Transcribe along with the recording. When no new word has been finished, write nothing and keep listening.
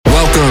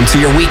Welcome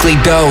to your weekly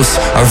dose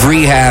of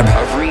rehab.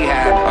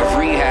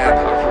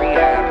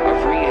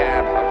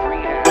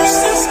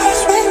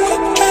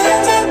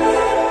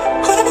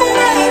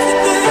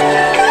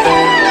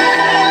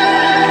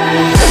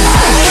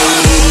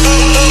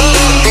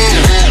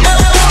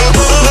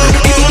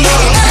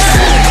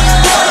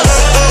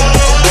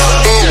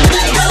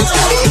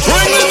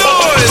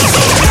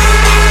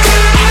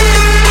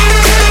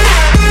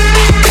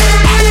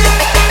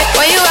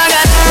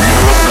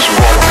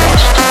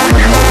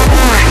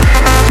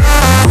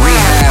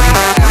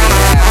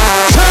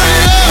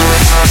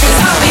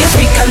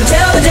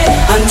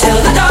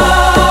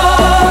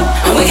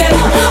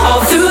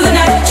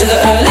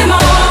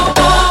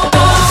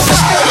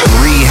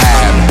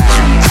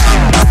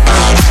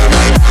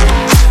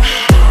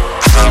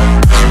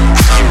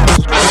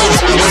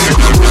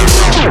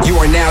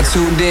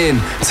 Tuned in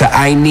to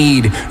I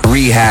Need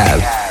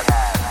Rehab.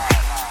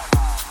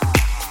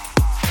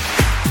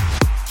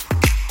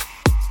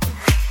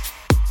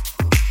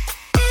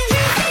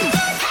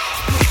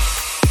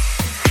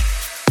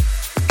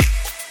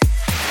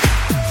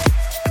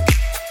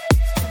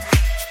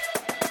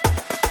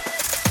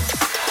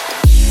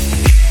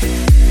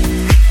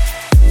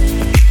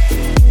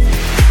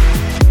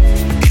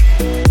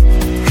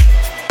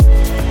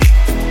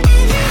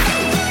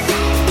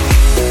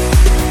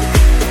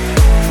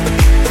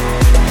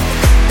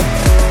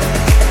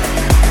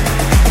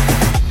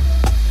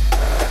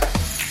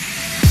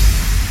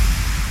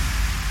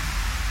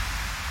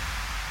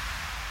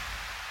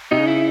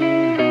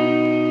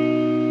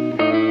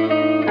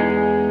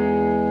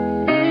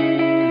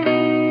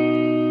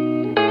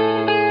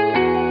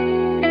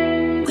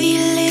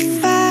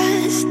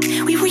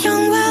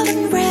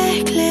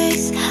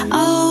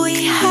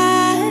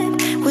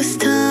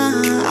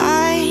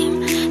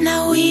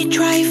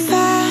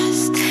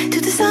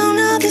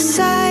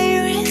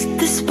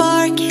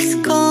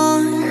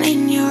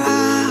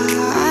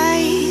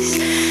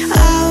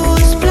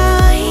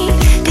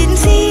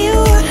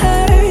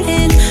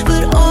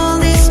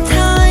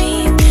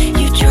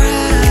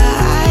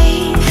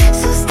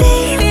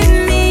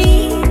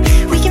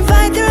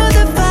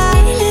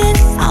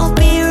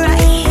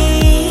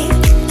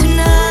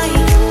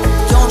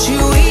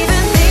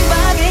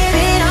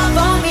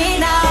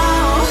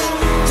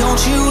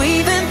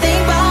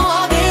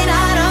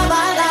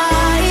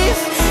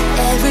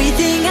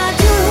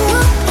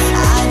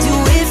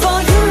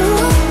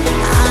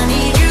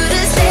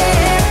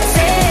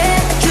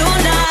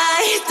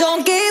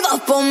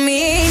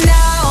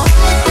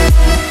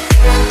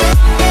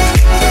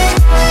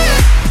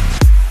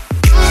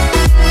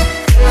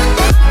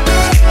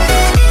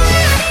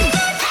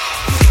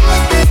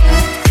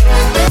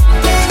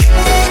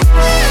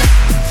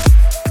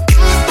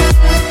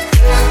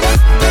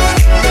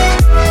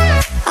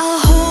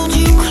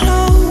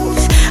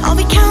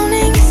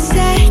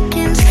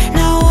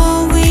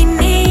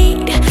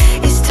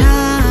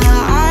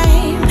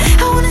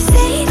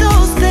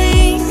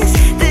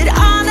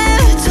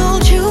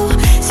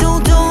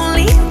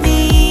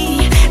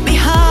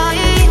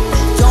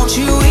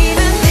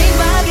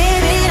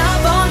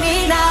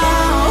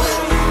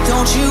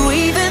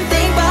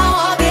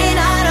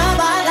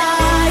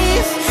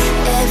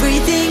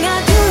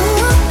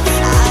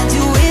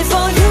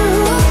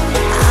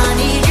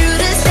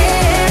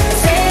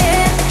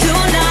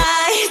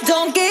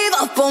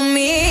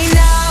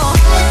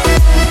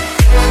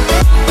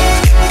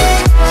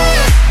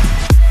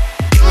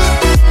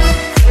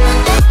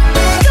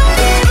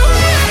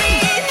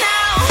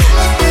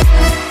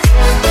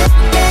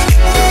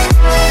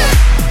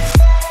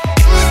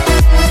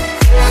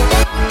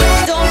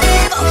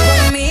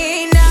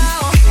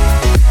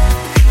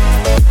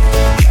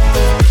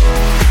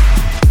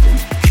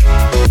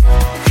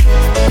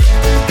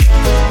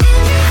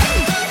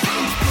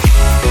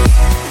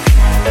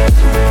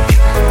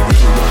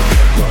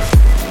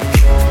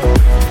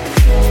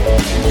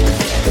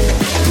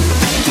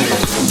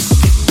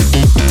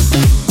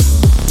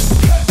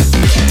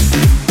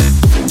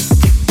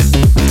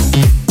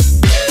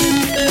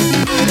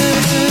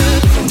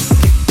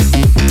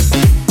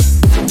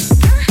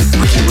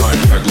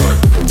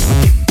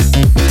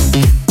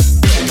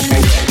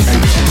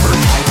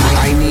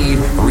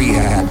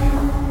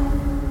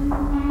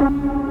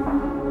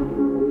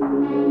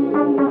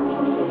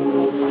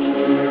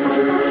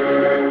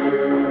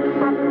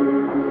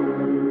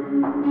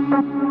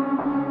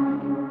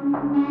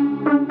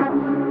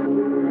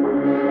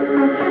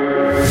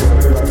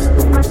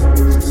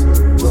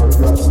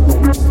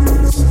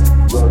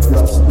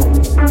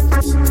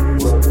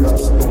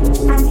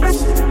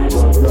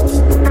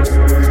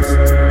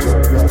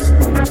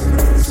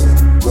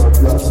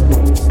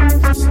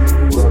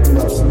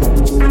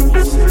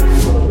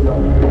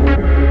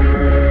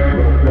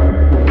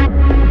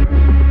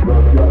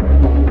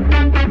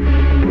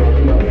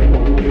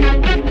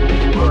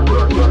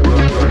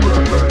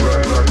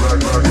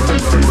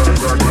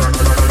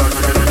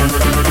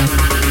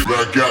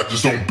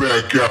 Just don't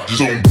back out, just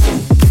don't.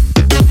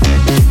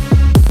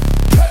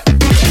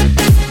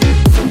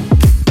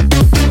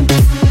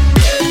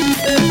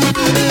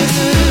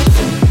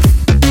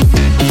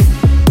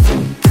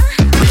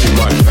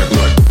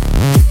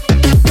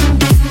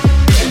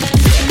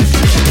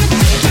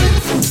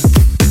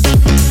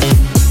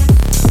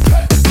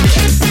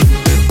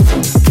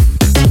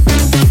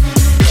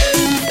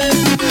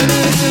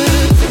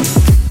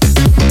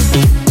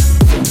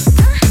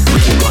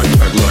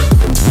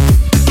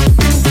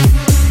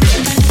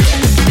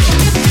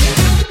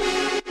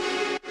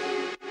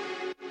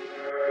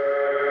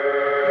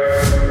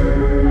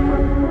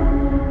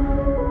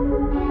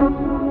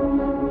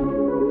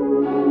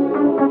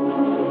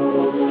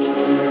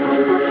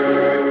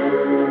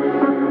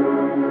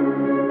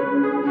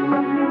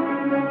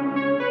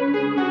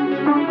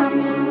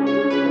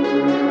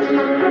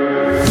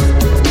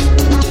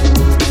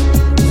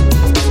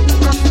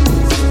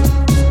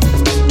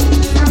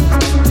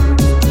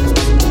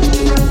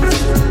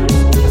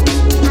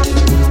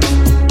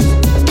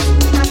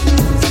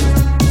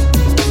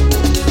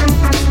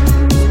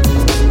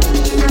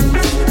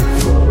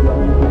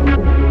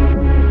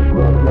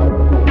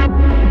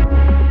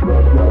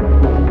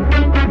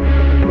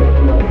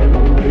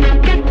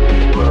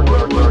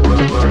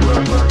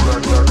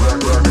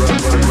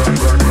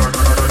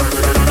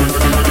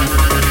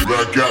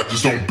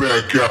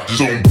 back out, just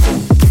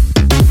don't.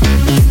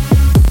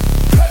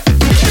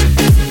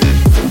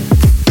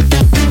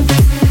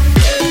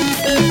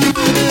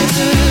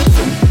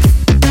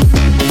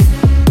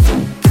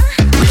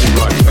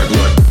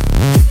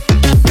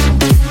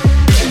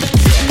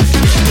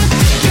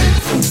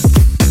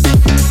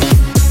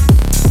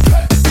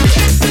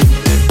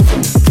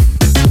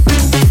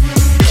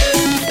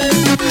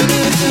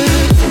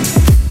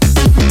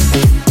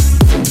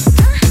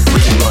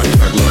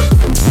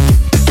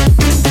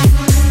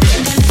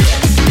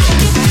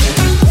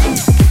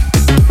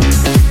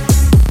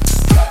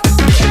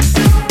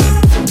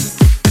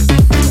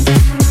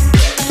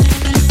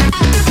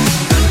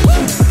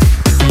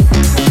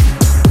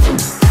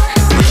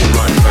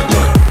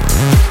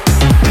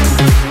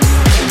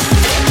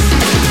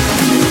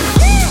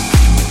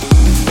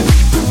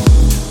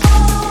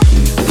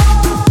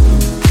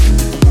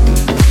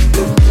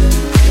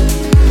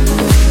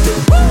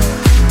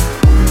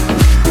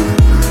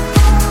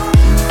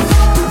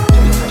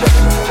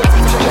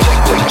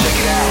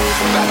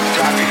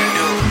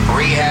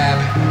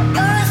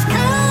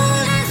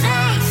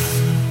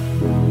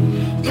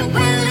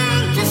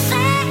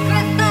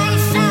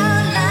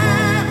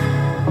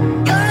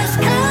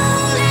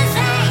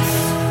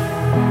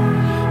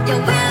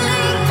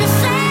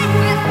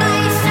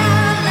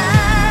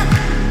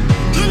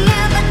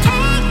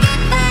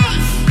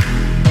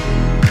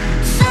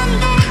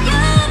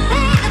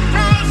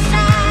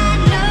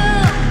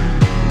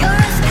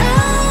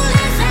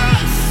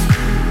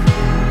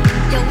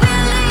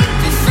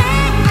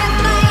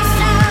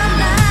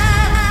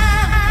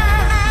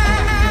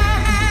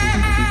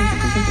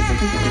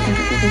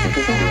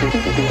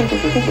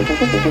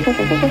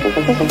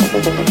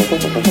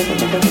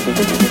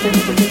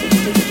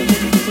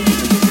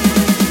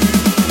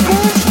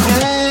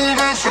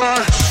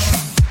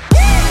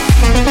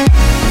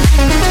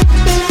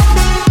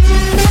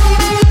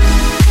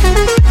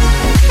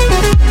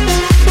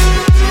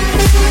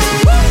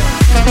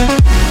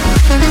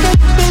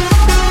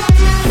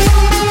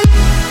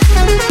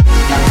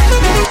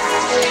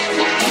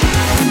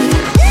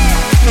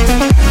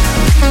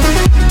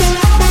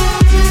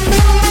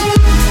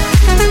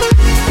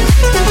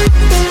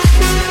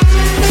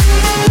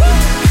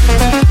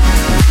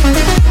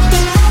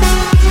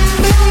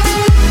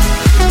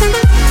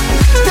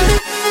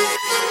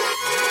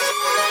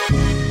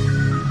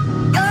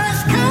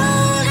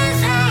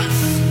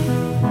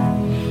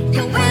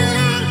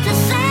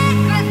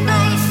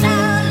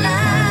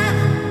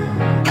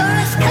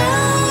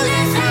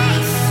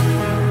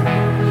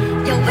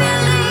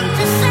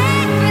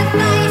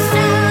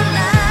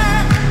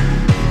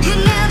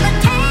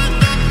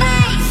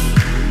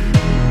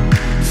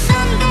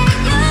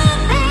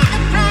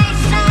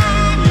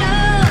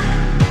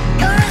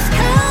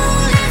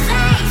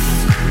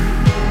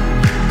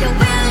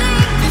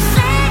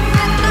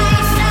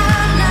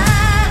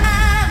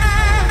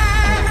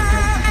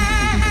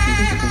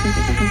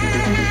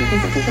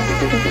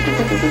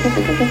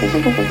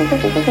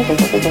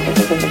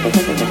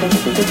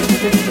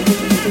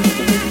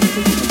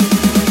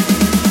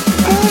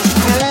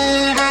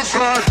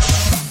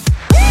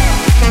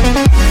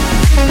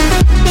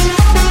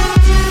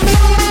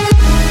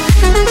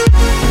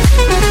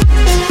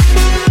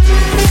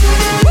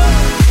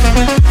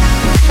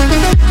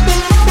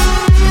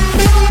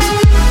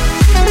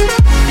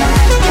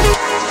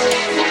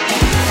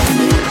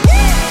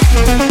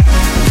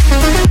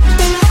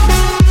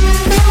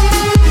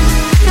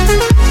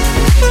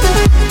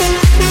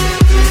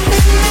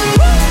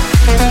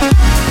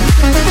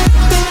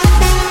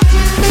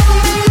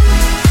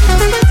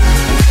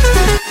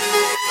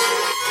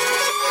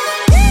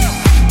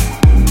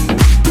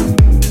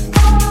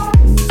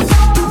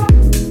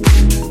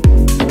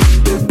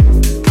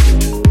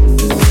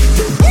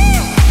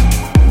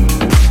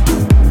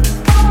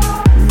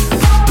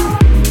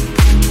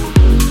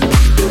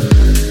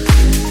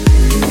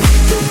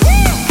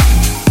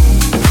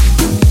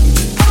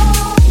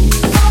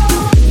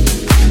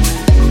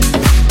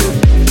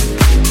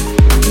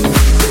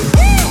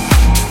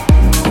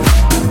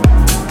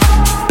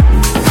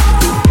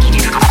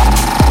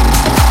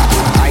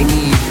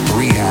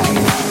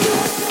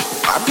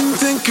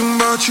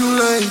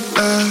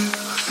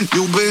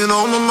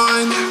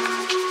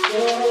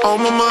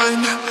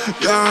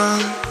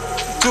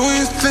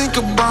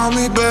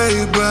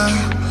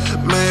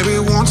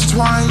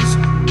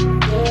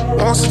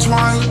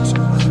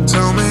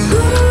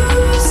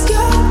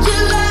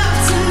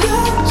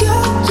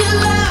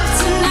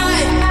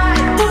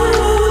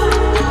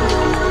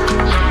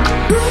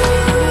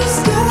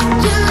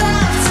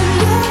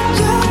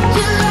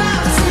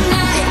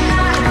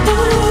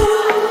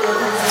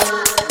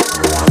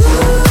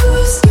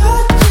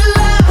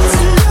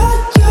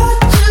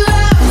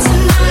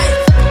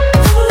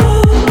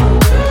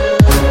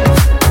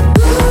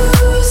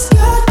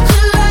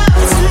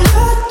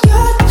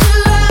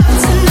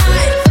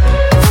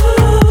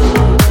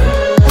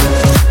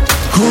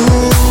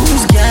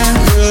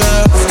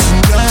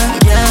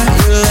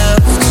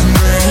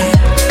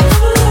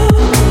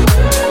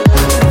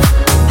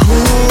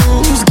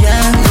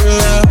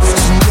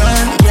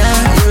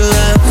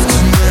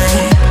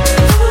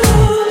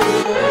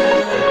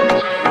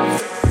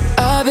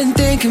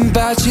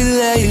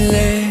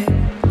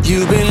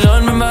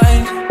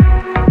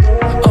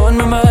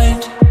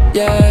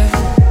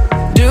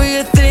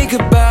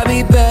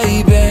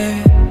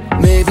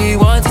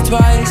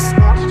 twice,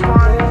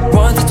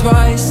 once or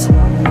twice.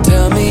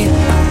 Tell me,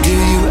 do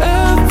you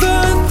ever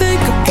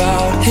think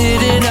about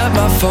hitting up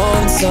my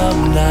phone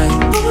some night?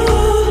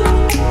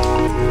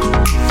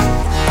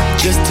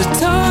 Just to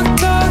talk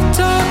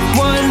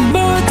one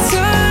more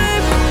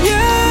time,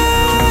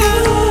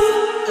 yeah.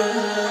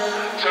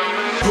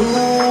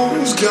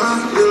 Who's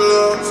got your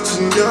love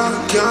tonight?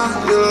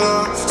 Got your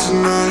love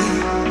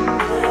tonight?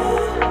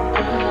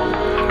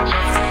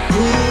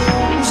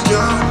 Who's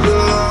got your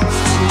love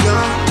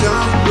tonight?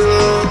 Got your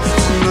love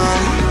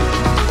tonight?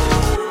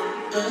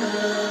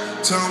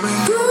 Tell me.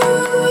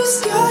 Who's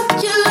got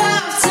your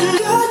love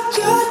tonight?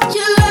 Got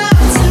your love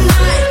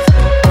tonight?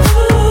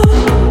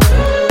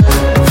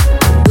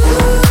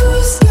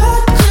 Who's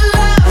got your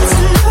love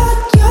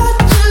tonight? Got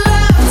your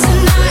love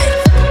tonight?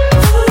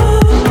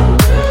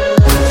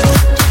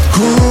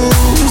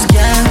 Who's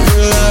got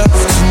your love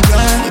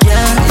tonight?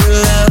 Got your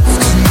love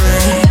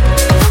tonight?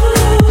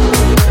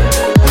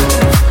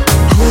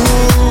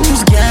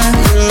 Who's got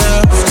your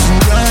love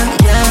tonight?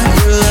 Got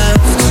your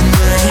love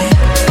tonight?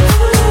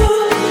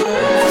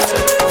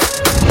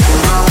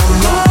 Now I'm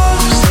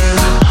lost in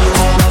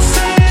all my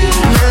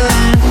feelings.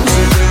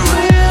 Is it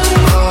real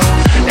or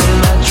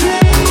am I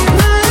dreaming?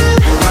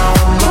 Now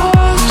I'm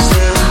lost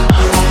in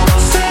all my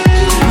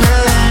feelings.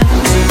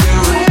 Is it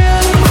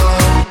real or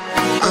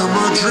am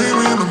I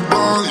dreaming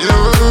about you?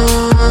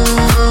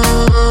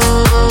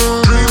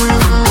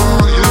 Dreaming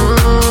about you.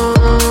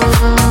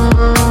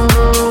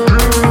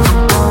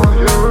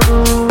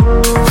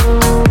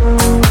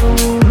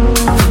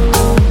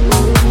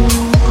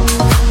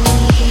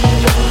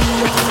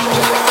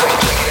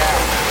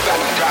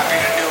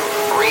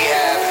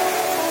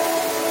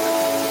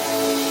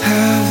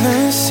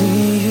 Haven't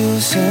seen you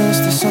since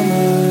the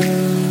summer.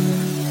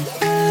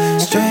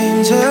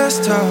 Strangers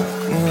talk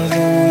more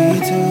than we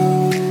do.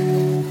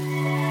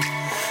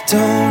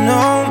 Don't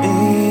know me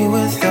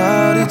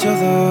without each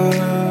other.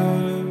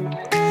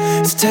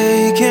 It's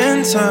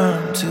taking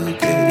time to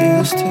get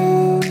used to.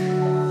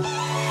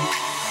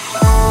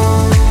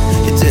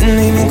 You didn't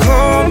even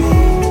call me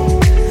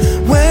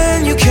when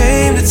you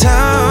came to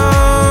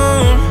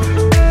town.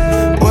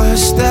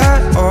 What's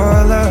that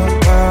all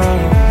about?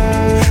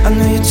 I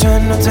know you're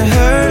trying not to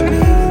hurt me.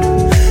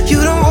 You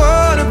don't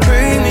wanna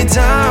bring me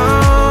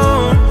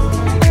down.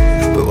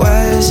 But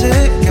why is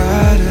it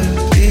gotta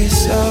be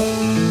so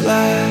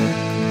black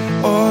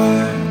or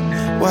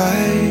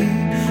white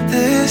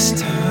this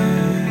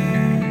time?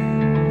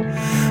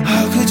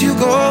 How could you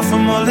go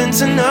from all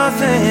into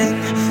nothing?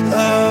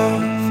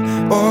 Love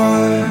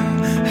or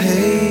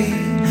hate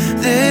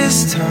this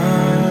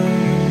time?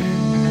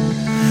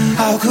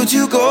 How could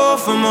you go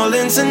from all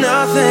into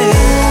nothing?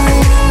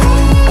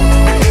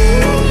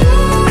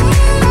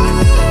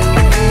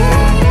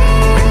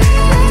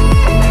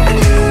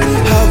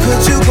 How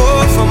could you go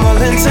from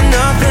all into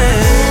nothing?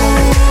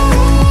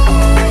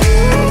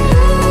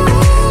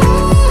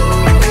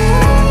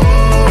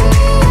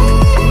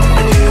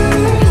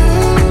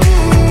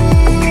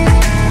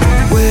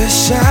 Wish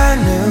I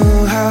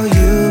knew how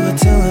you were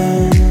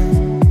doing.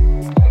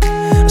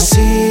 I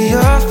see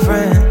your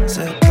friends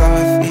at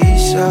coffee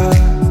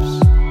shops.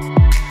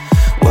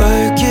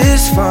 Work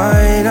is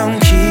fine, I'm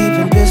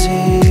keeping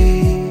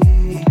busy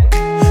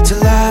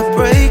till I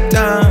break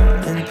down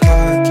in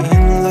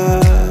parking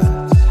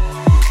lots.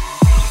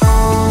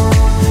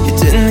 You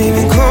didn't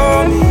even call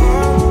me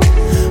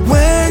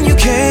when you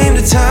came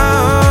to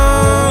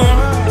town.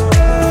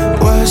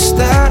 What's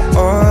that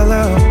all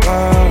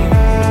about?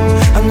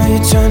 I know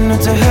you're trying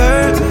not to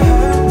hurt me.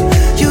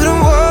 You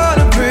don't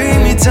wanna bring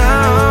me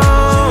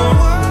down.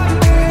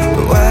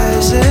 But why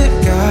is it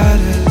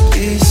gotta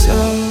be so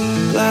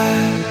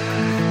black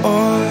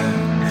or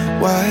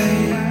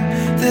white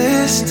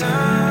this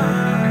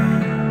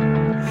time?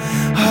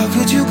 How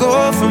could you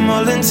go from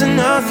all into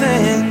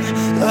nothing?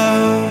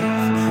 Love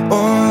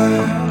or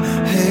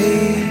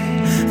hate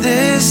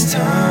this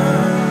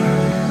time?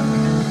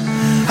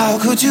 How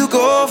could you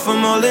go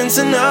from all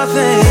into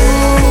nothing?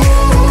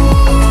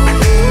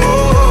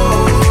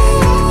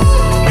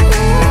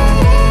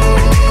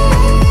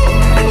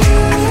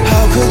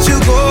 How could you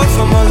go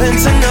from all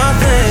into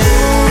nothing?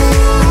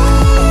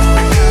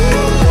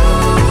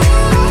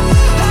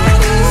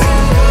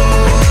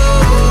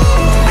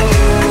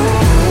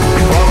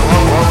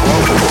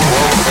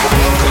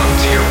 Welcome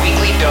to your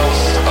weekly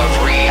dose of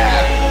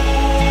rehab.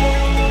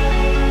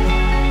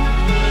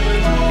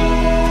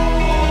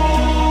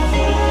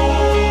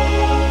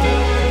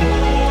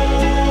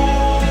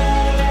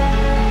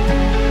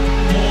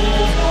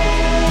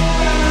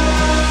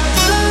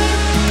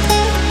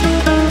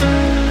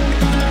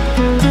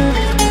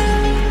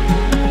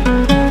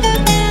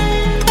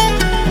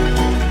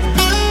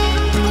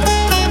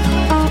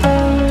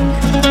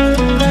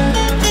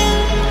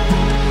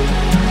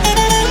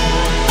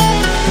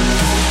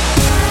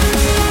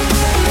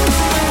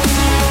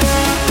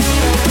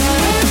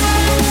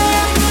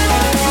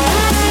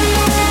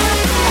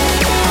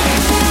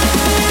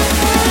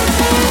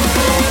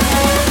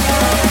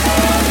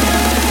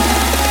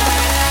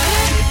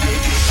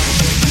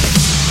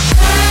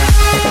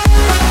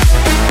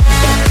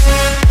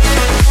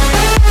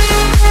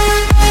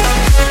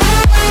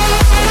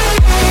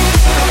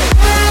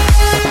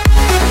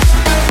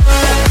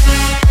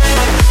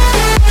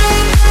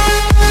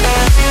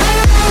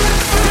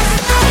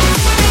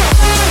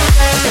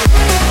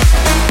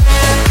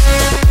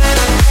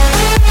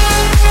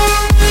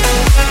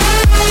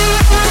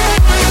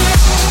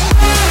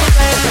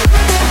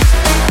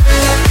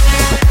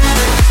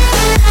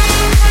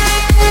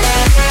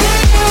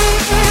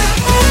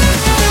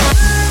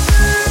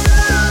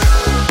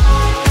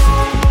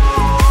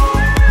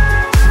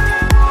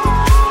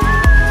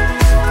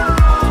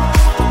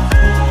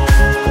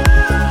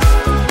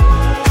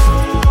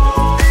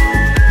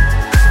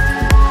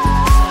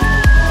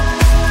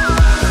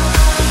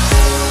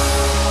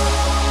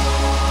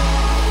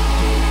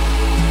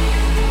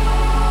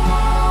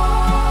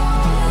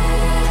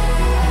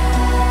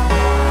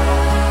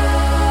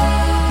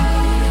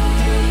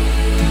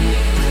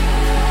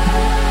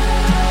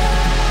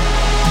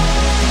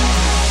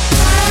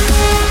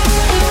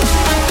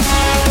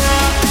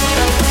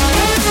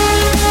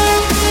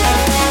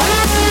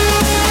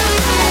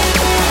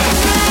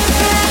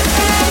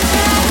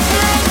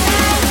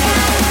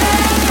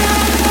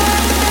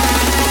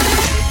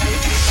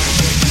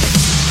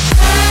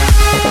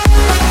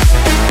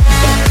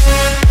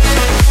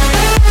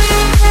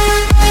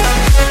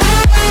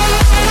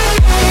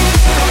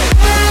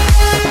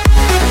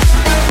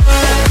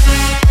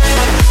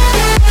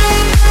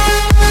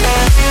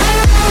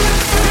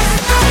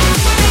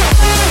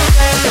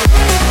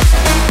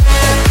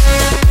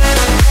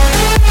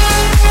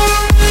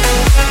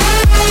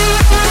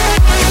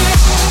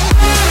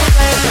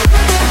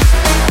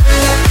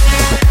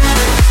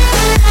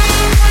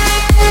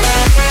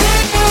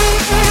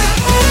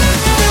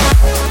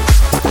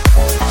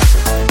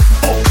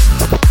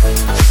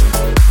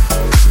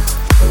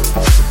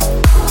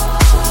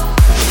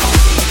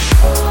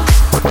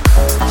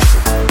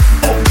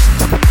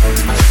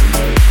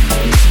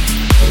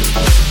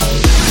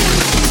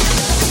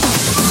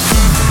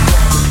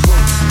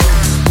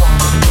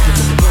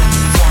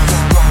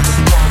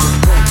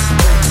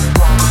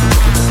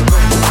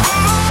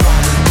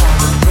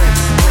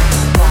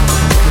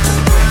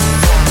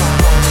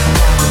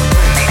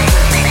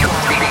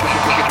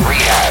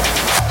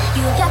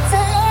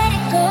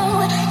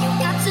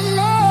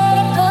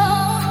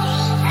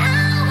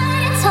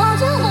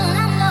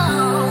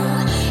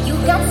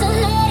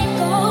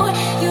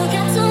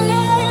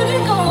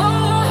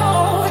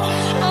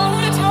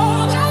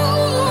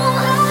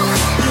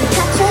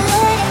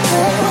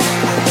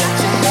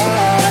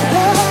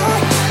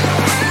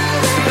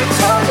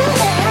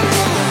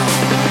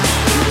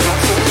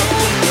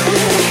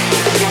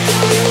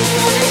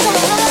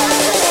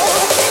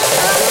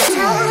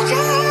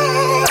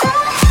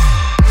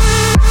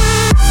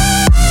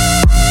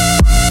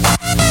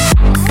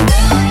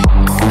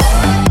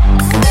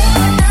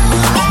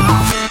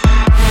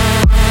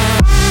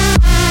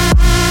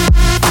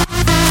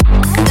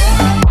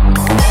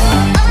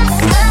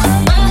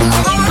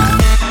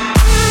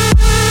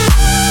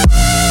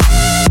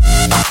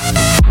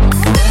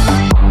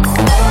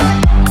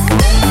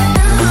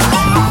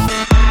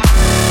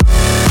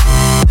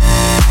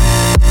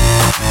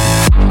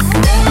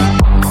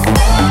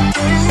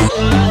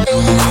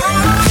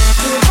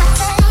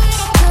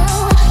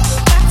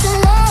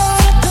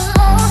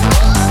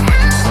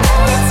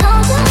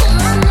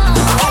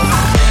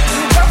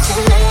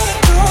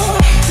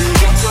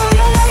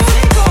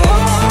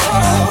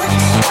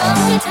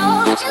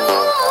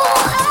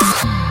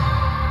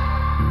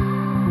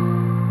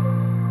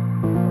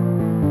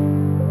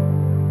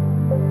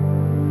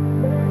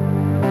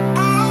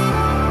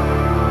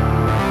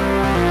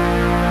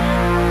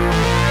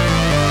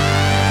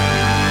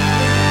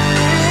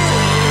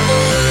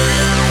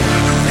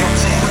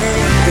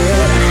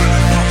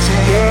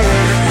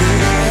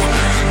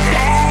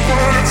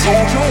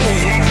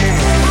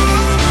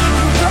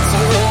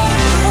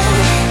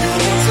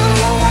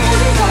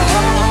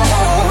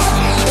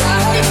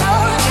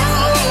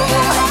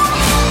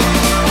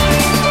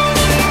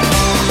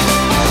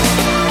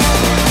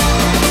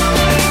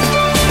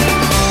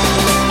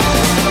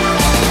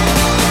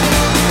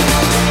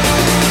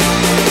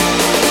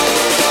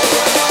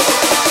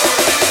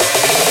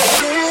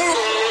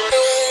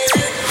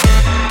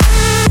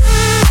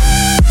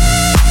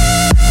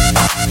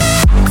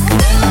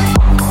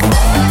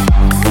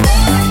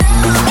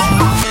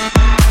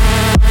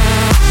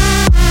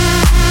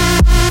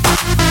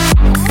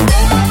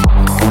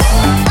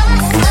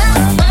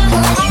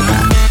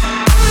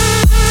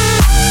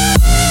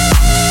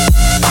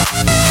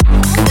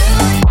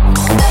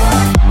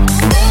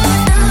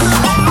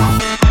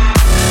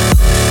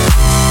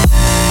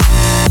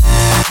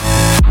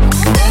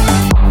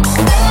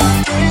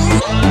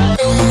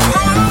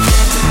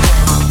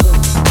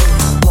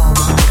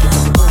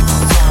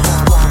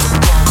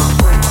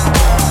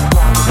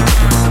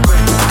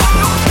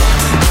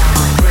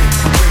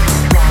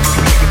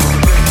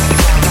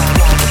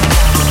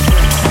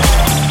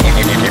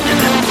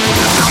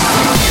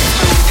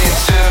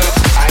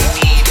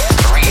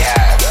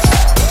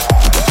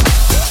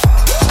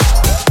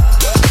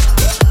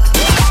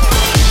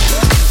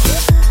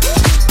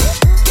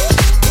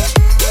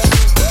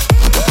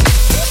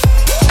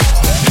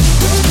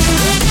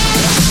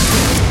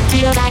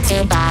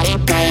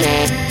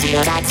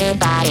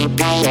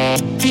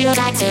 Feel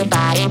like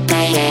somebody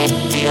played it.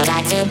 Feel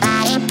like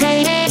somebody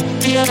played it.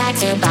 Feel like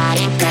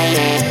somebody played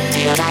it.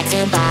 Feel like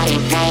somebody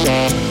played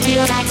it.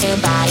 Feel like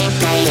somebody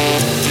played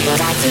it. Feel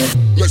like to.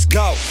 Let's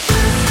go.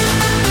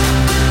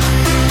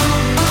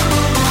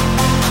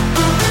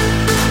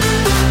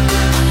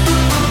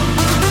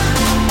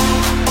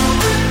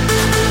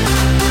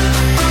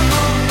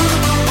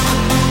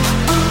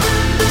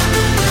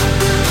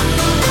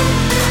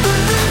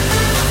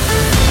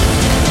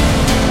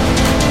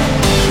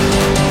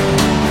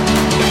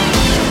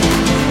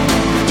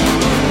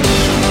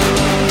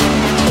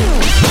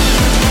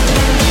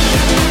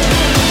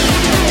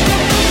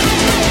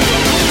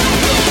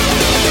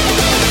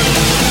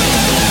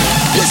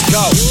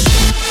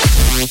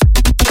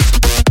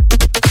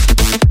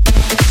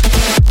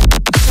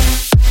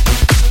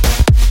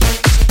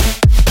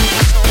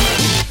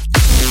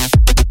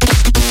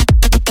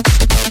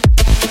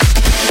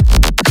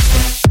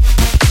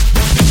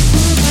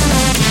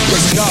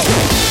 Let's go.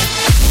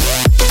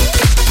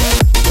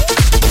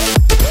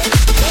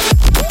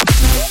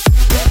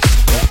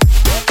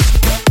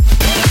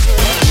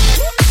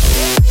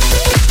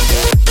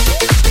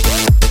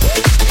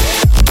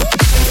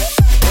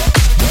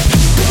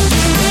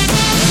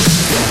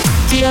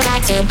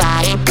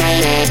 Somebody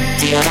played it.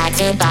 Feel like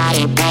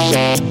somebody played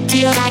it.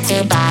 Feel like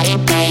somebody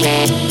played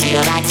it.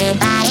 Feel like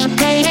somebody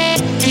played it.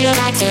 Feel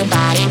like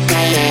somebody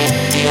played it.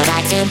 Feel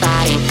like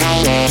somebody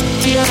played it.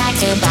 Feel like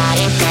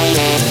somebody played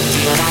it.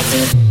 Feel like to.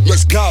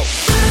 Let's go.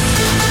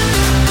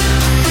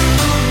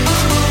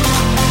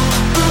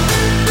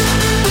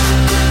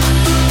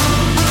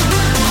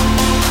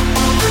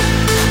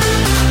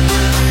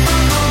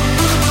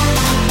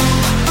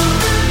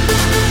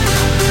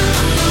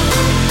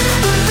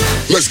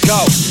 Let's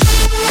go.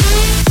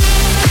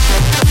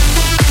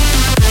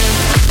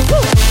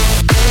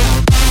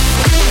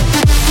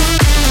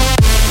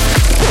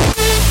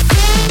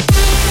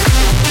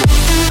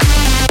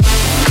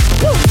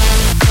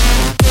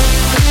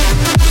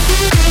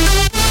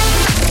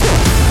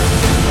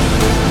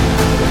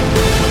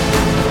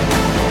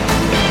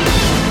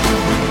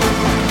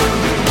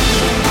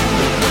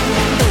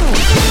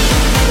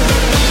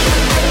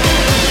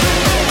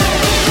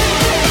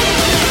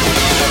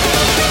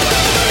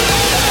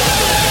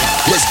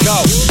 Let's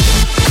go.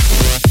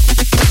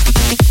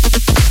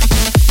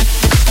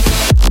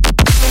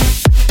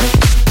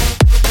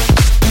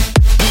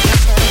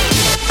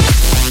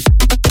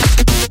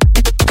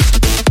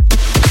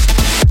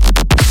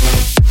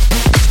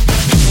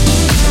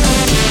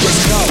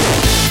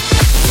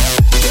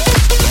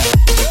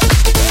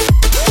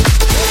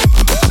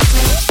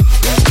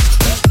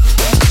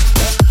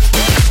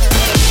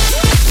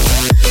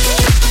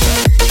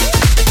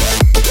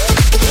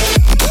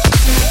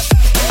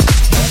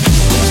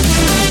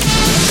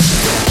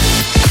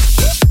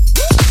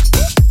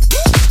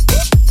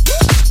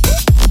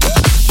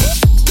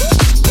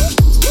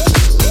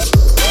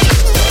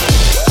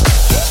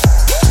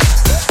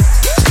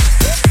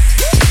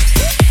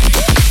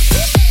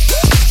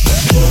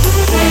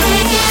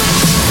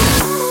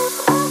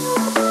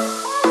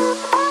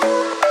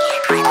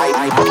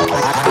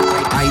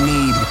 I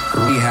need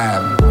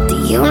rehab. Do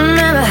you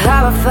remember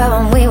how I felt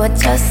when we were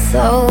just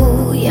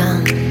so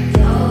young?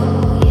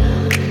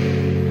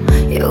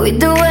 Yeah, we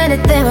do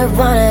anything we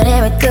wanted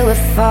and we do it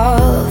for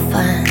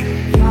fun.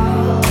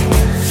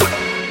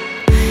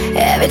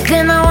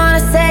 Everything I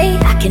wanna say,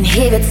 I can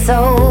hear it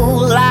so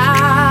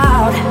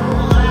loud.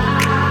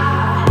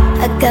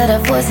 I got a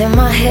voice in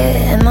my head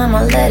and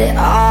I'ma let it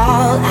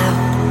all out.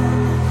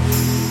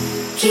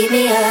 Keep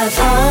me up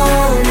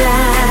all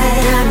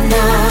night, I'm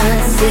not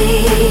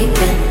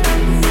sleeping.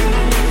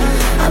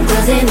 I'm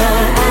closing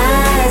my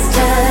eyes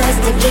just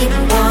to keep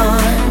on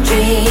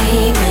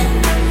dreaming.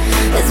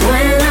 That's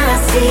when I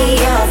see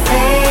your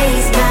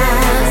face, my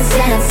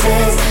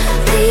senses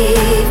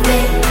leave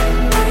me.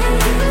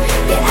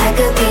 Yeah, I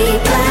could be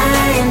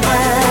blind,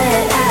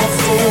 but I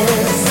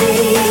still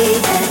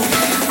see that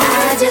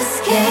I just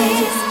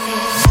can't.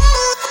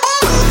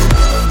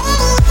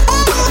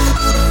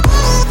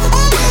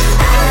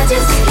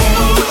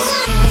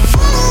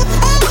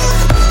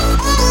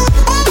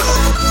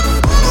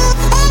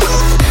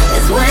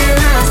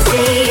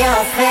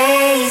 Your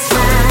face,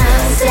 my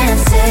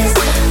senses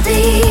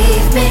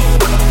leave me.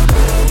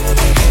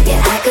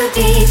 Yeah, I could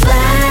be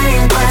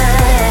blind,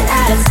 but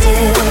I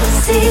still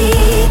see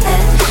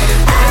that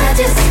I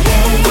just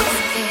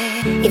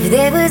can't. If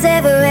there was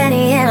ever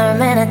any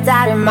element of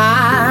doubt in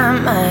my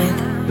mind,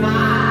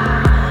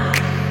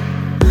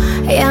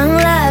 young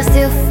love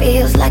still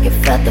feels like it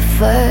felt the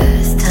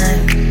first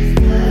time.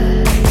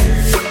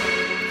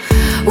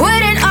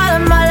 Waiting all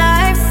of my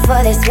life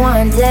for this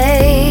one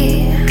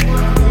day.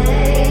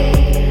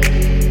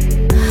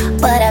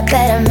 But I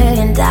bet $1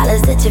 million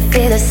that you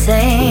feel the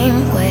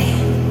same way.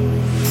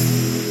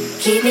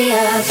 Keep me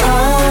up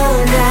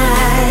all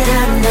night,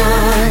 I'm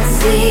not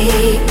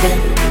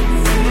sleeping.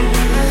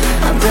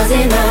 I'm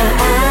closing my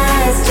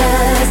eyes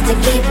just to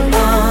keep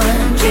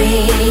on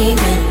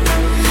dreaming.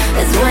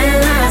 That's when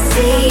I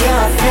see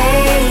your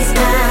face,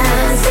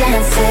 my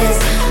senses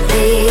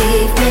leave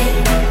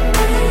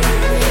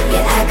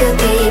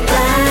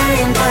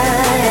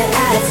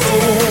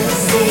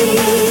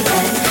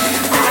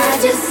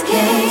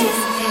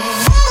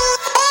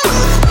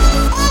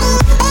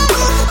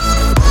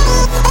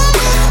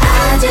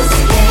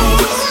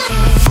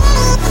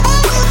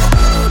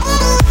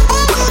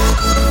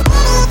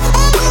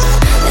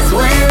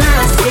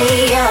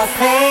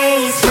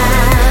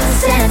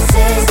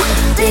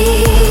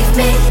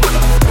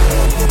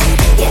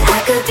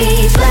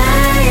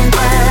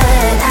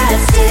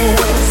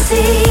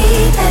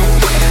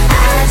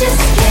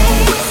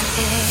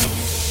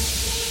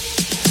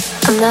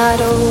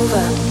start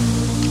over.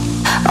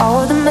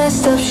 All the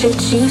messed up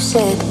shit you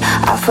said,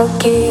 I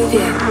forgive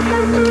you.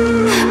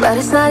 But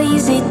it's not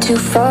easy to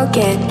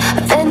forget.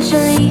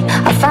 Eventually,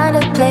 I find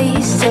a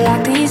place to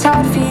lock these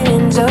hard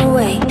feelings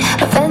away.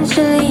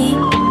 Eventually,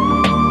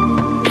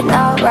 but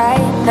not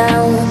right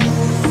now.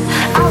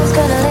 I was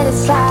gonna let it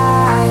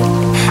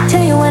slide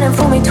till you went and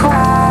fooled me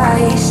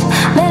twice.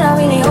 Man, I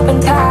really hope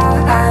in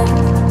time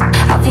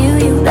I'll view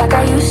you like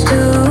I used to.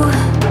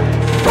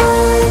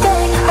 One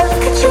day I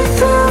look at you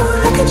through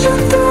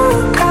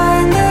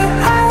kinda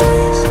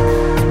eyes,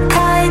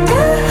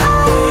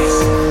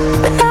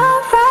 but not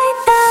right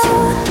now.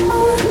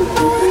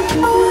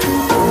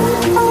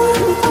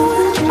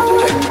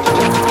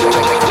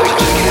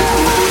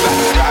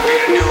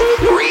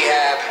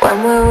 When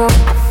we're old.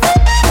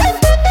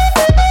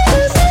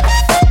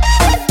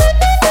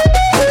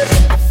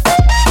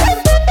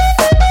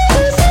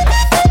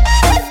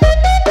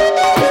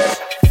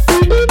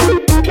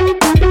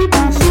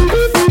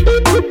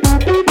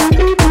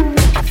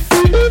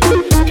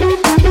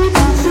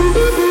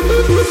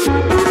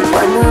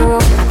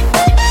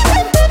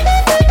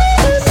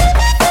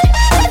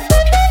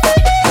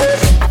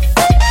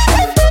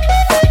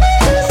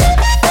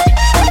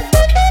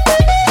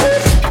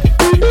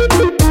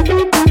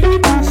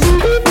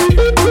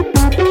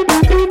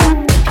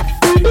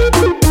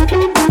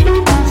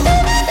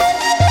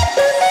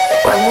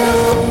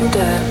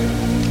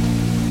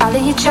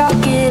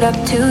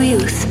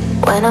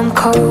 When I'm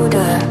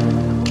colder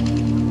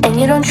and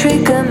you don't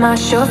trigger my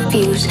short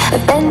fuse,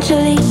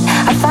 eventually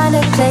I find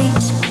a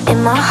place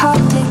in my heart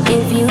to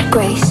give you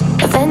grace.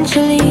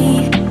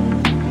 Eventually,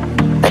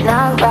 but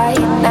not right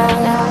now.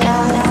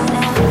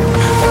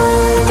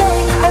 One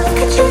day I look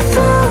at you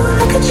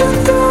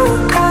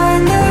through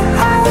kinda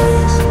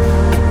eyes,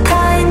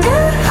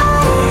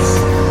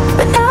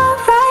 but not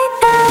right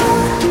now.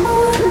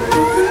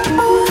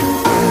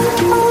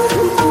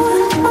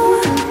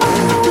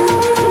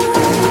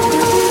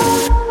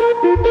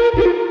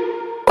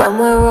 When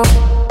we're old.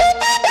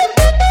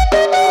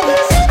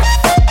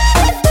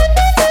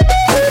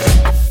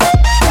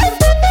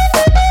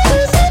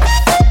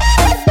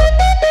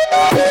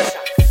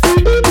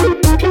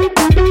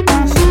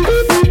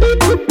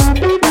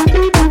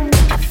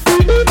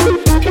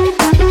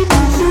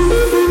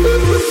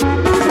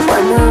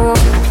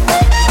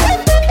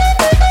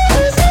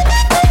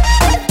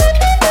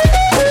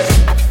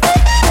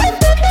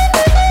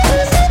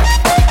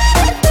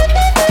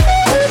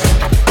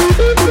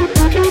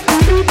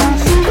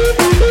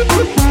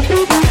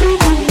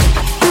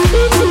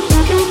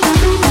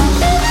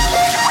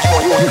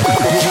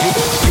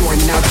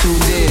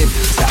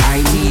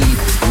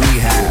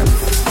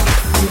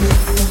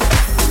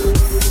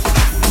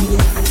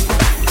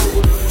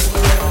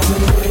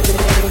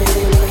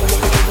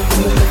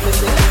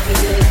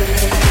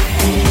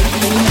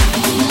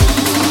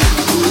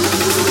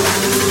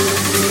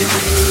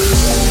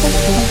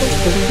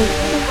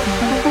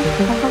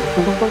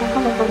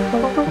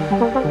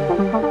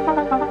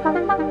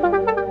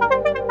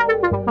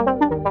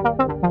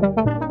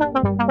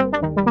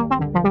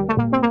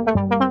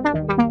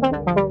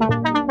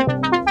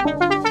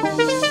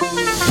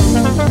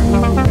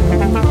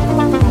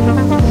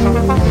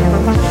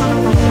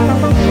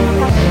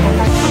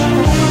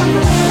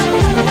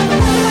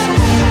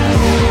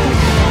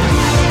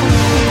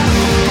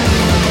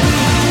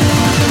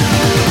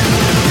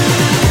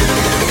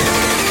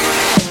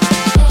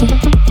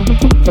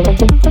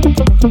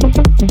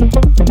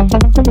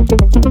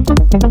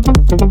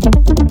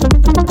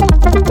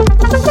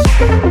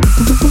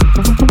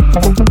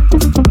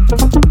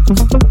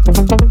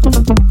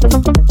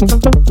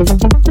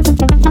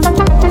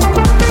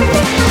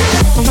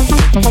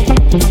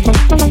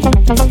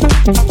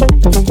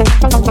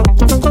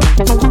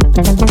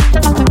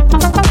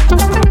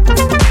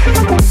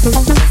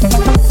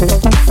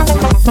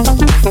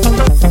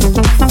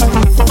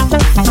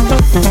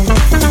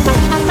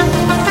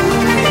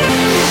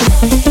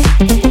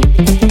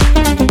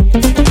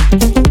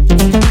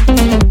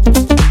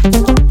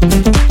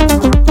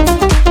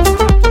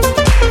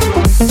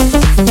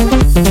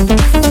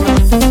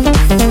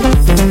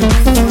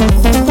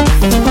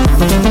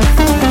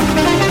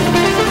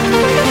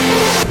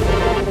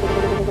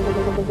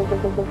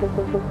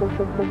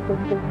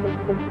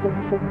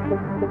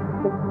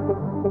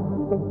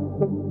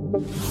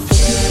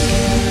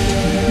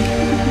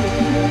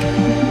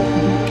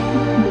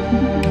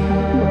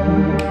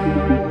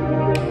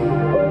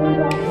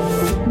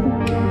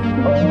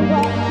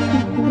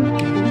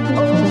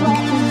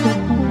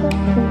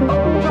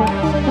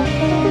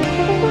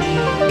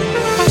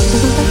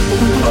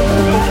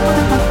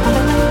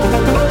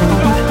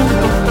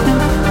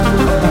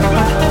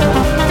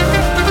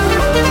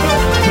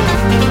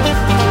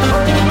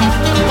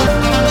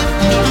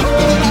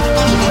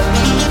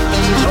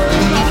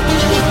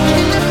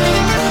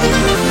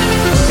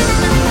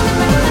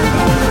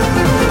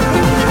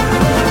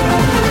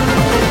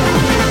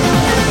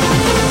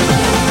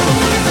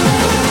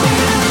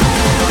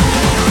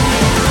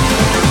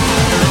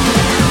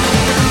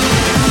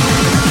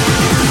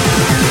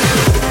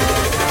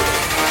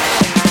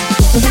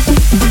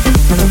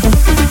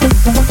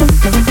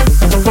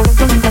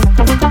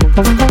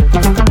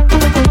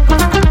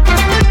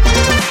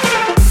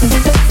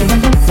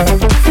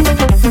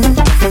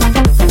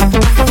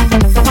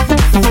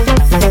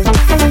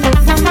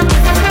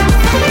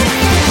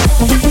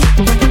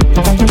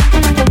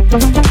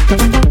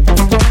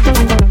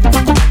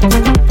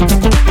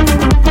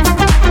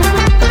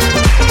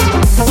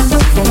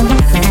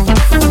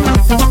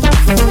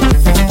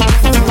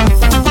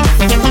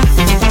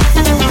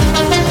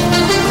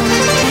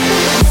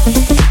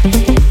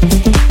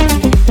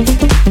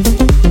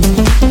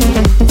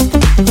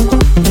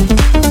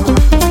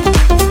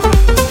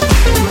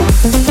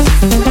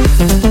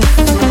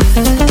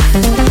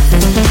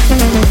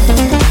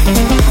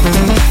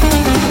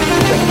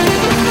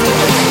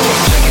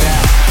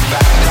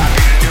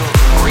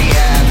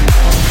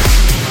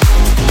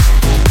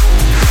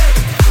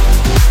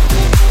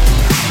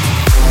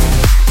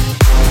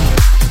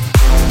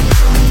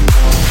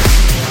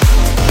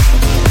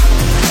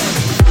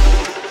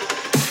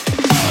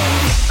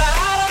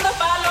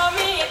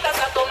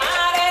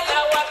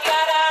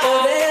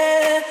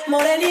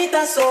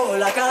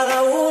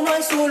 cada uno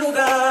en su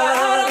lugar.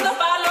 Bajaron dos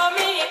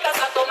palomitas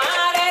a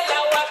tomar el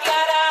agua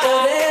clara.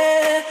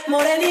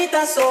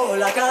 Morenita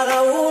sola,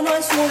 cada uno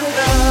en su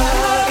lugar.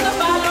 Bajaron dos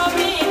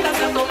palomitas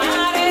a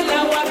tomar el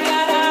agua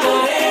clara.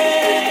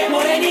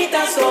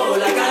 Morenita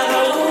sola, cada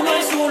uno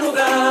en su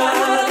lugar.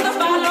 Bajaron dos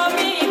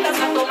palomitas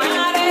a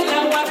tomar el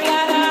agua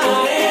clara.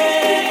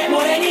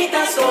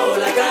 Morenita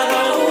sola, cada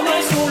uno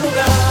en su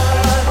lugar.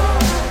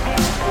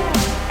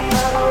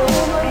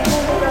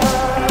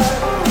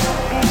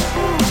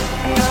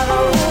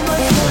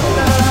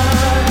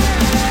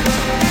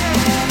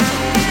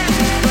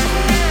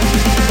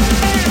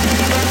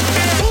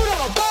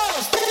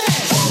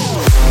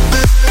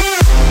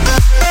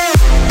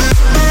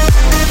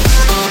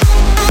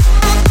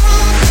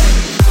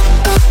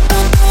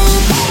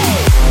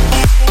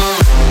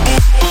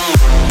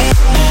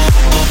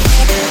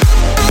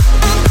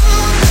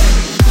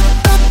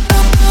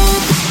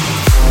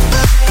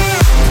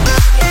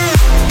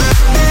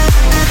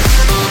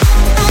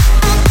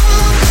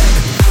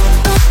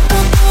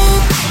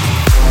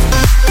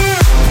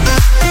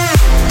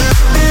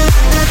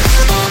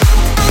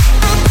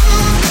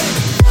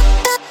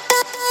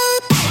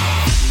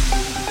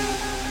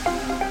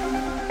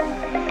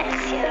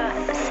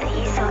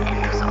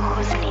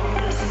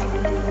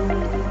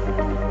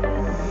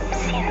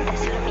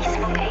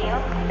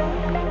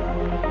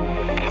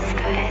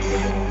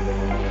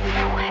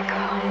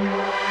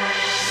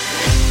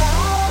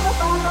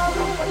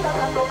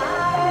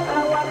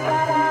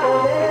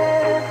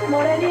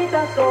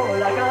 Morenita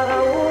sola, cada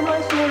uno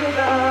en su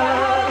lugar.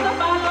 Bajaron dos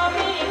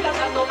palomitas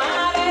a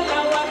tomar el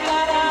agua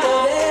clara.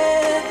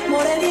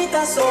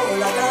 Morenita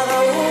sola, cada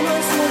uno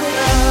en su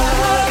lugar.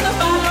 Bajaron dos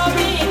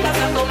palomitas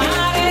a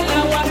tomar el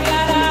agua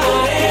clara.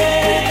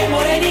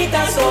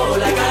 Morenita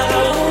sola, cada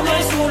uno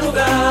en su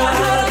lugar.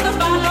 Bajaron dos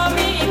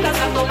palomitas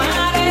a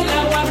tomar el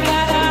agua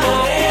clara.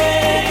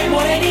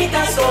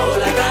 Morenita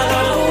sola, cada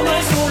uno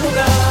en su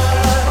lugar.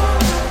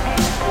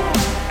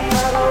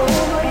 Cada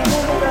uno en su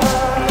lugar.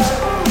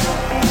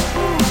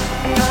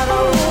 Cada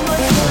uno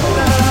en su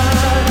lugar.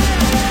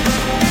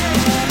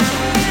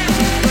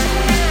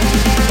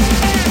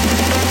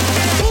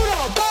 Uno,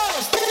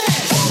 dos,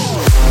 tres.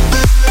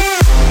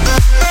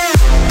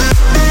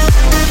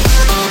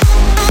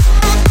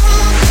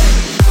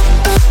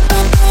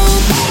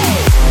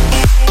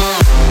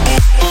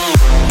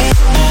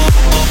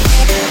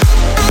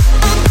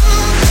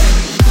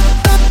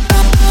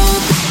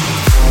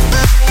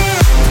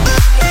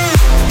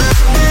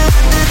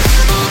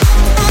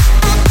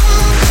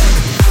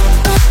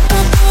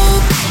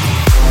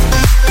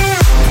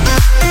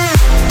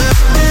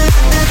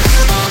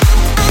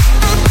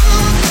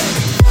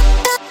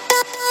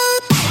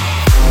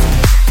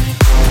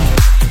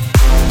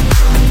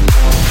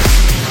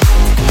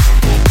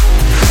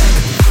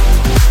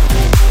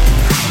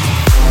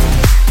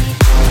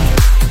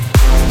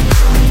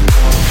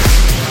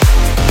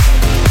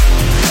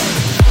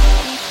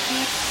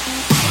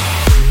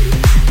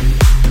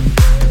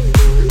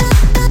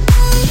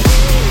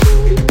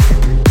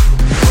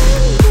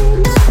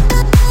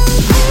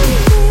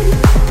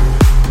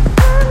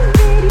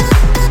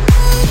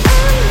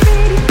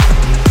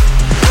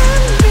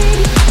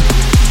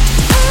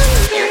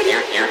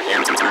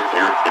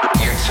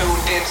 You're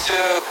tuned into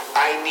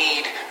I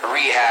Need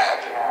Rehab.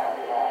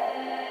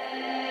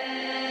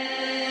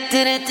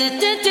 Did it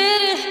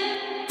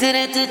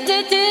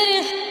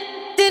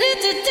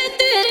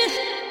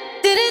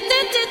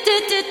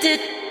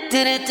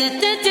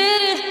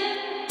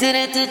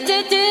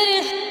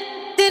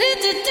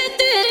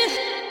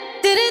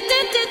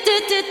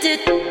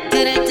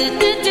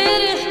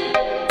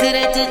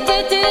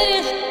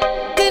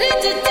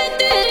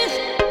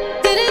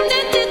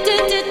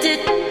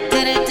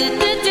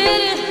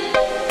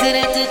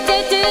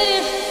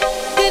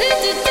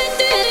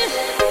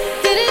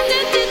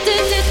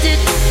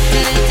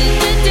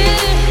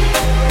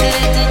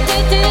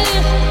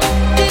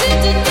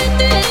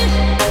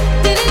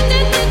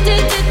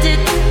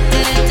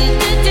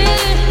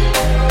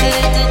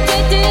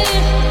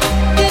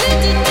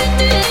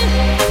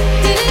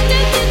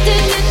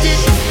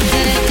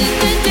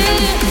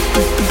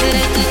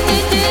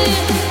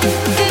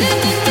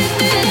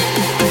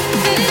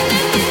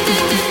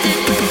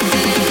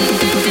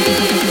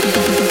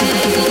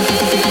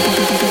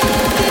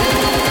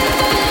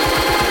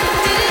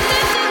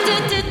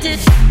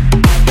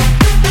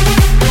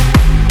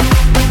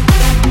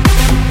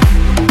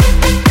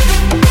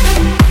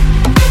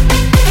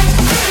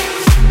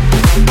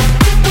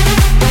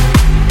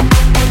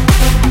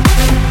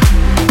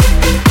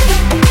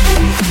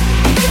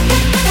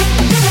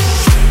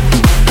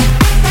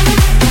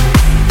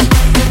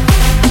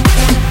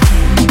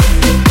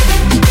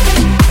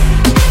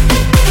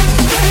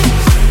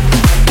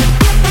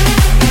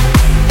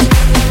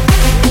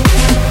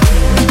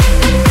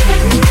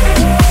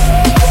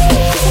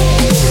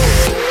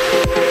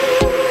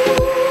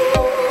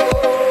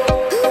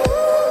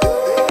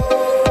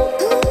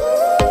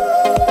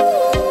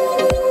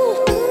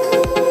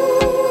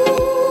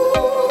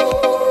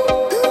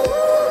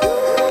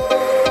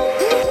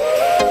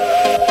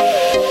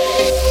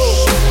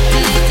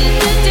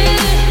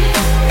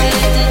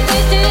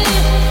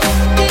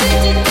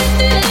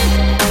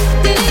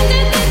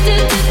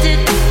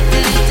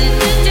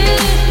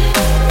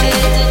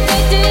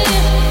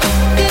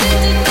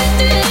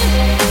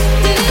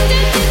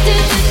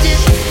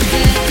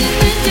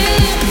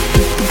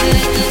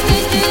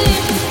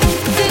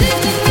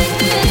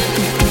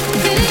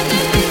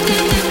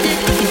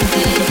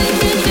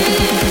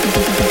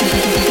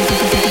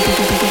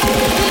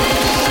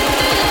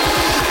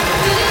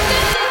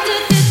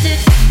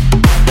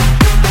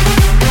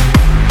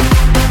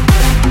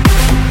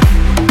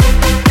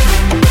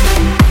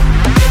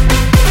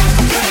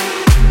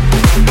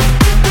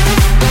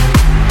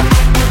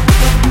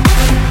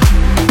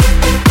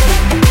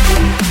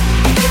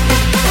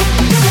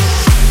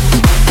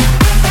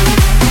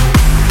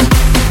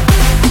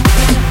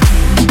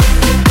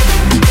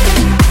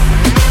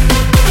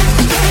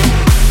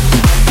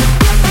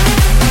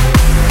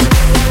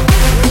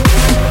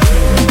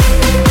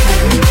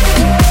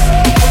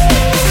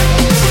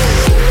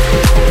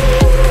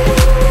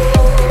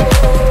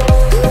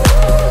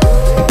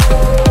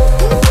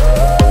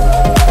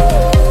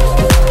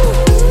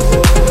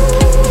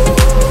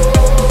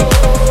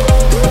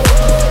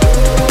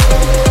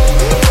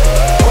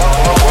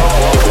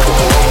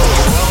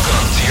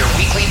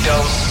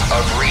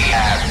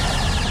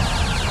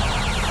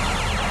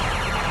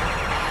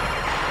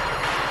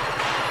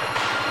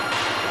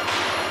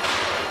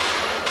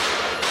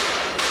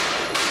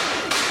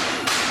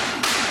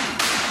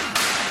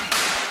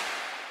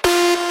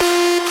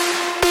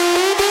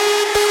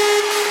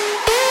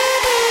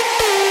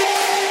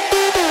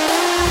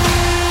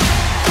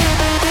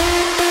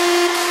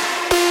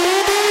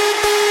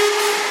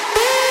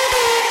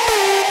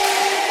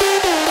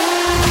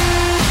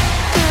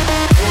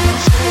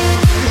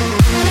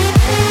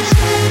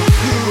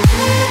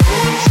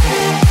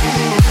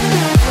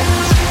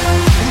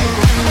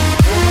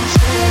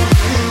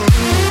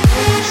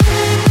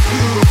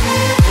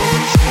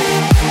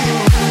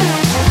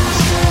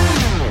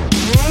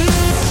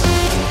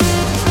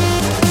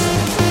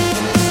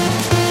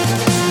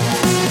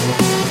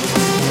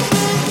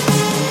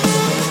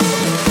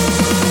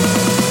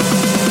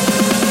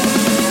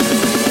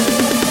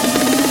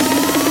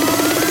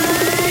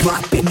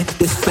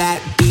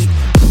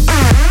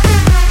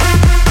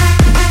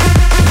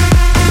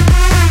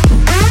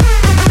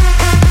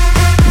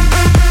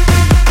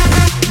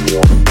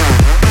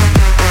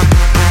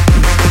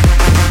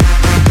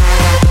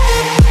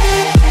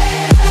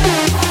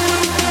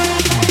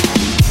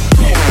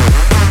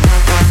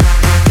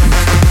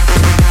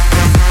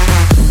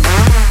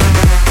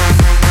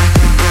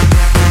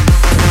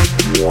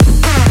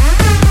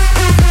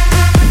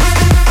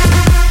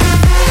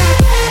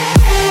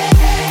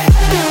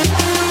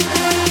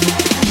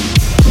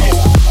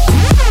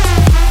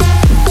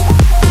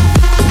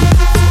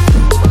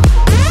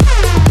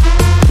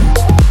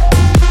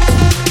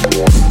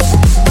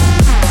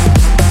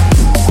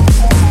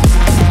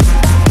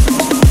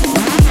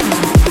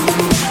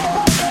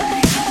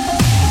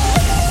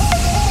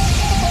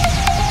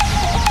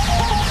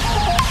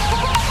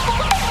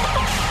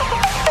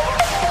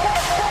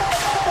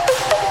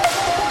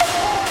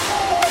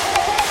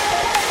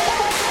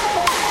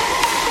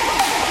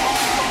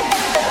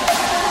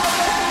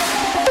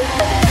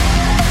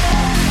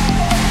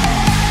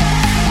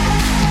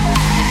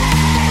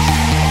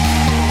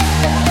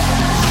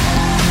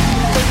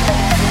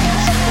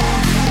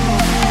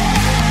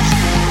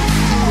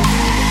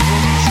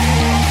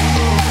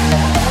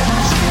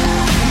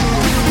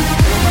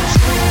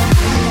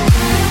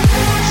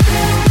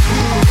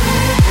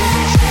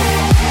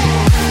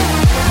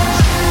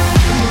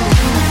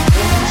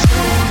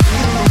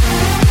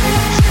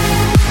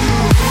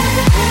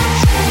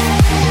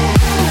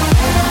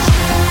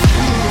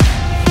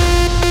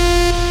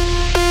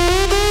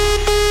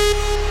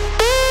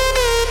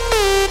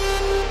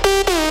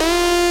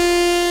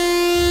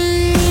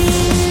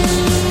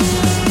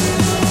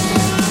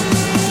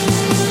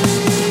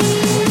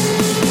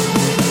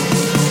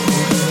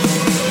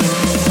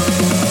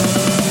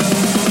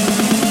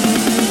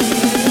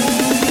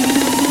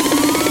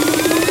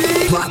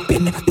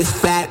this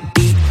fat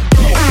beat.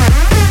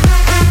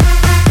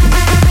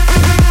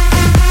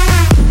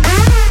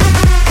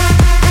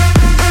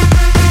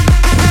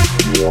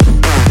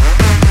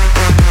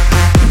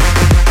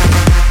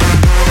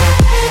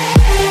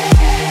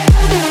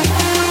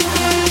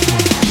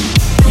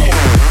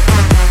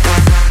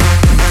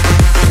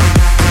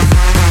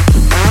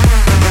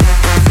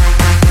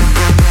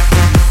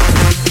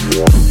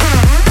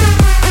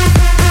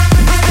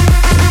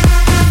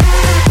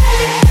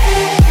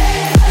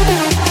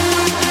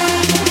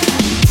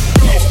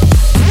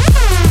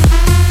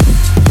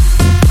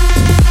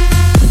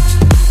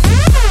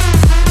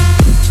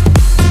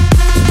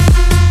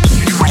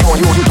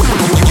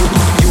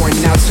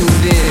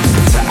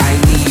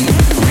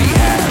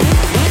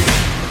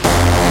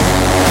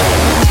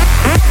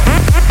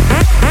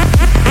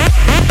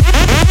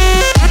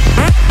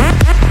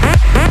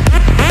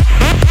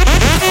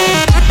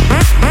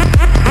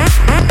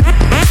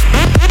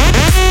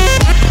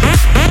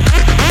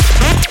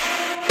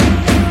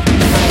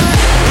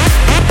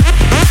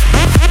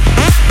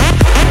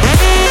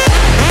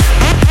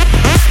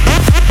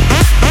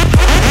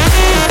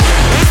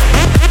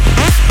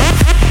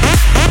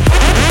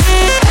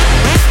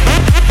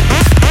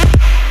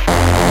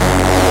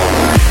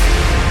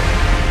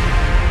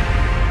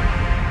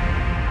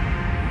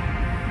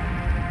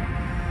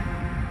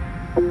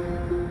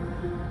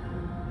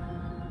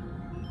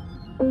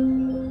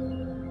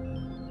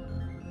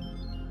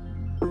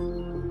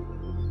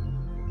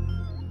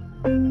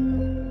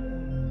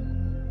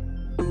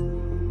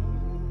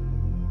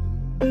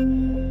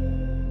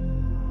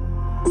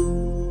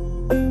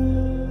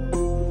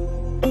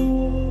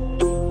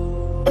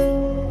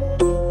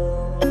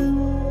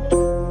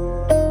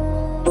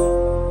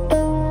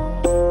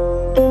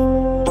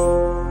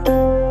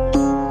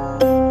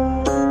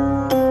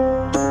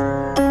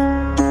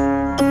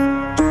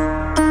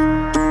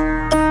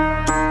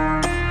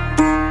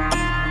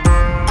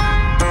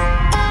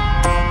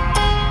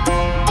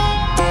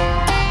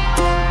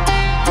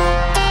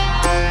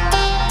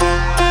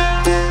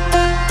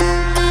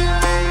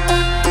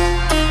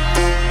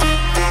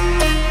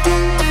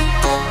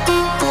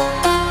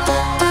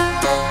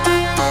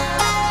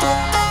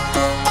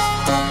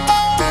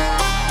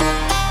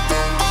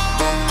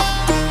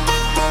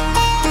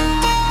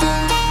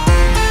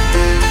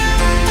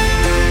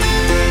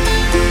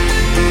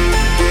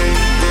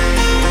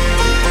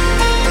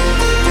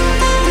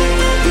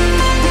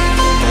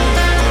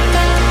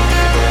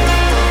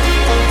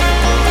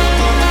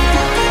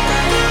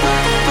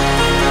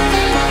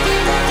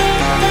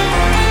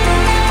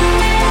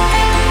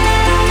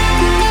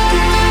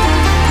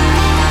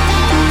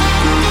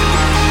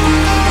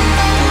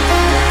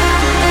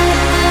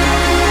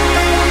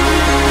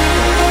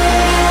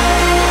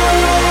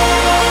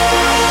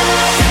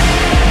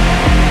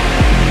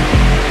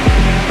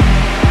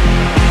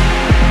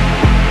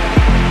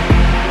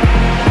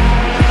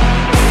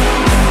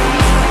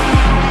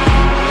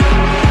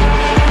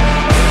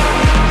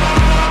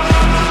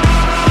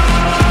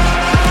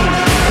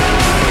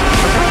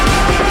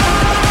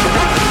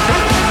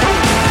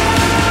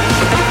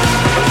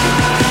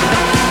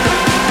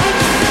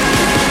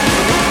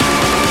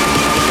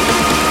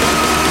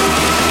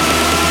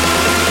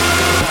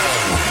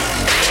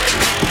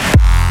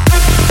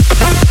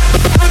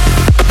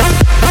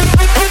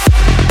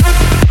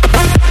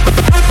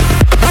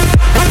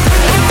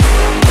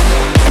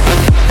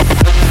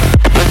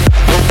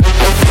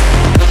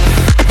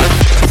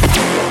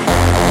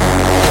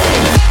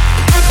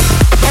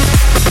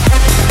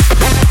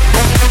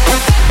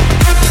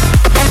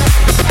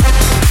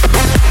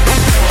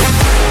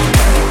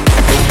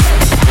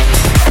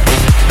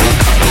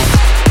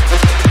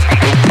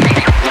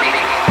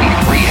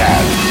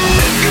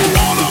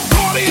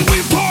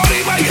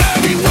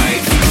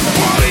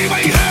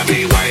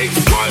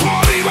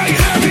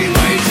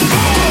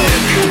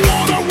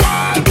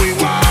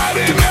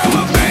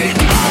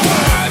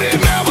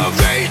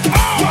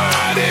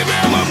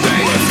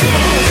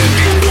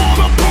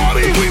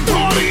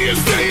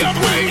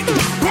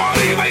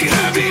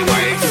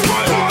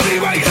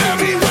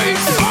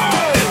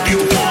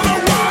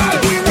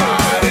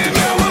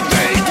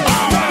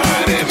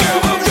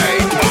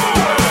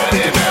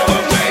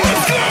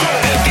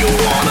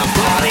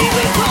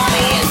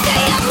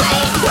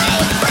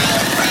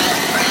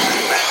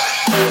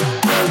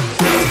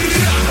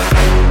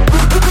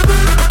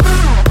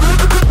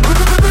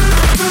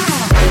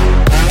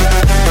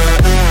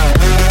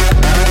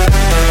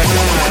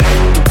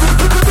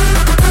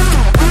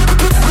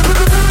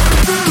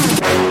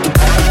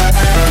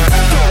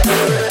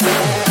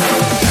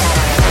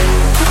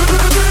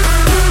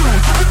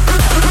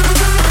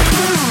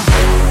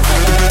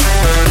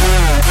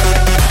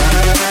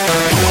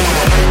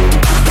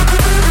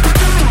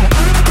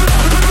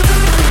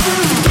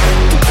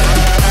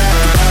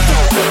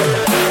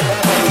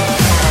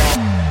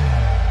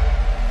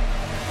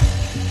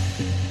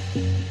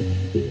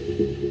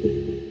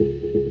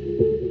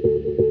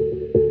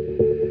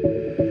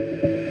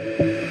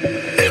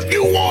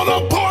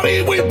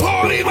 party, we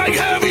party like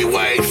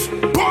heavyweights.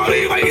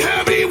 Party like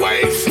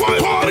heavyweights.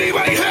 Party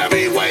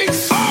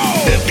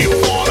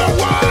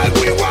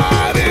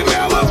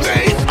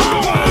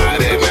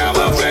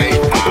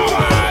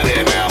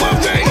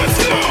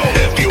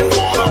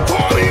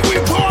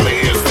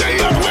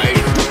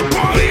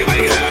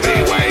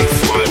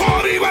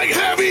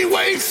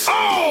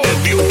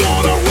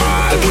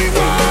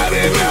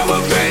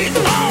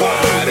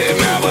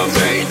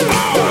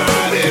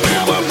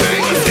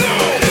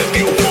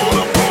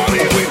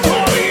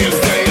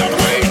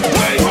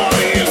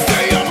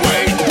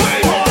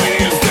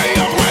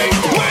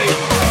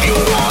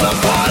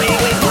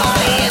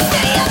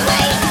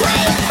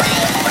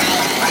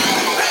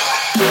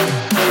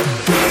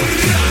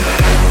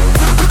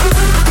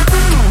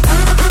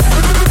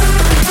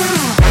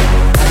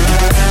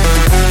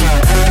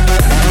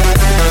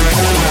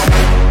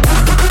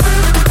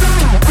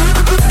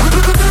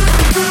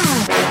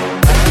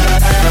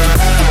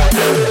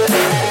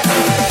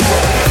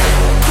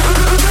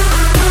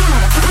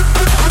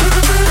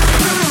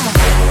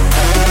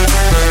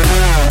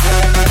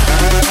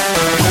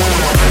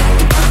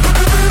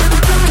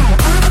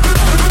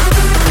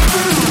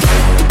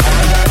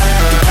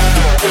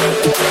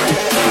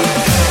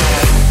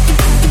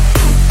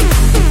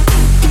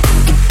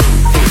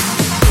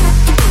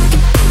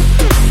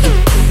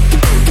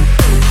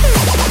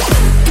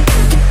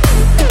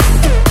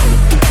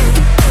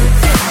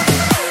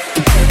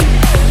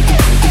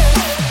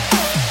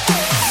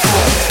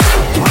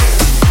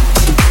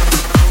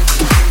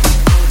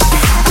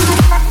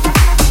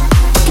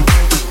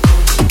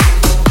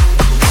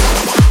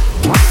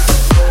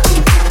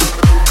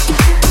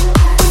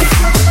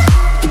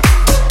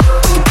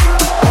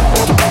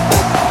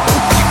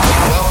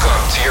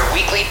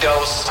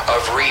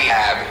of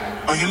rehab.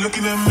 Are you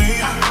looking at me?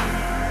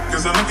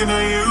 Cause I'm looking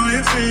at you,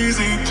 it's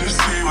easy to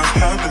see what's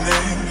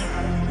happening.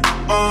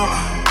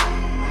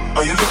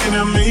 Are you looking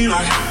at me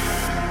like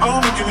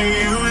I'm looking at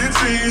you,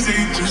 it's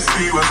easy to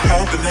see what's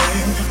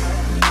happening.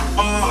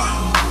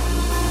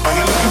 Are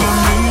you looking at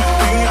me?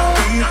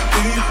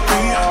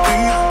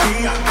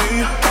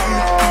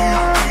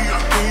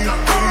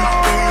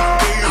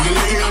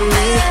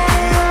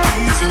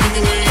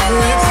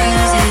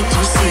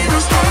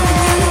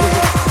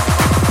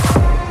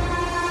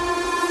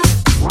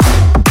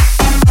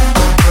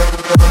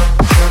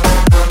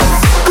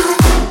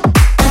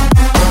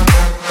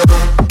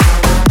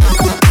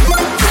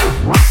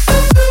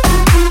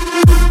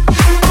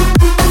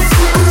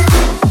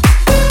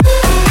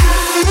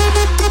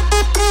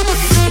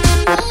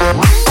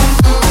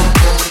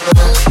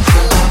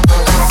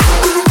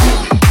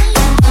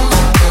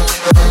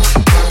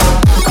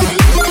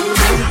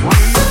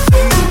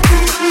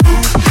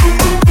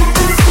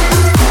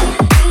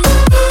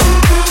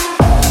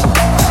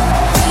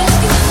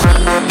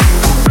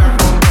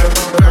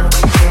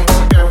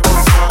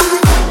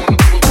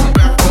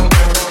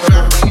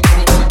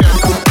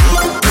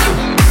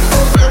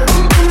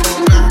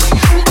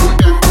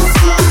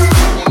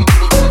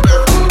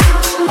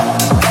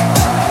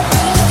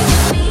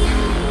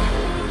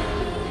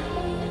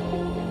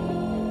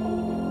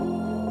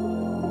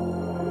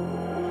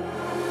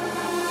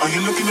 Are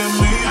you looking at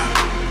me?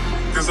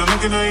 Cause I'm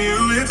looking at you,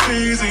 it's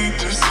easy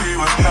to see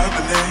what's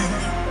happening.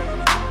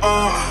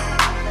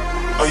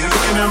 Are you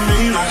looking at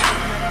me like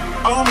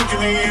I'm looking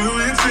at you,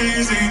 it's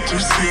easy to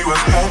see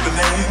what's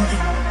happening.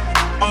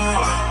 Are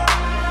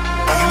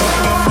you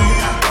looking at me?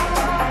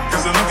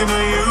 Cause I'm looking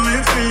at you,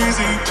 it's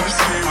easy to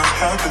see what's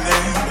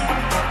happening.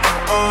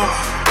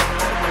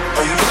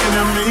 Are you looking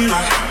at me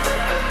like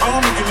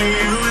I'm looking at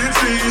you,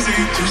 it's easy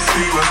to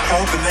see what's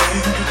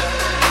happening.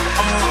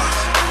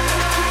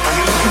 Are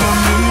you looking at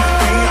me?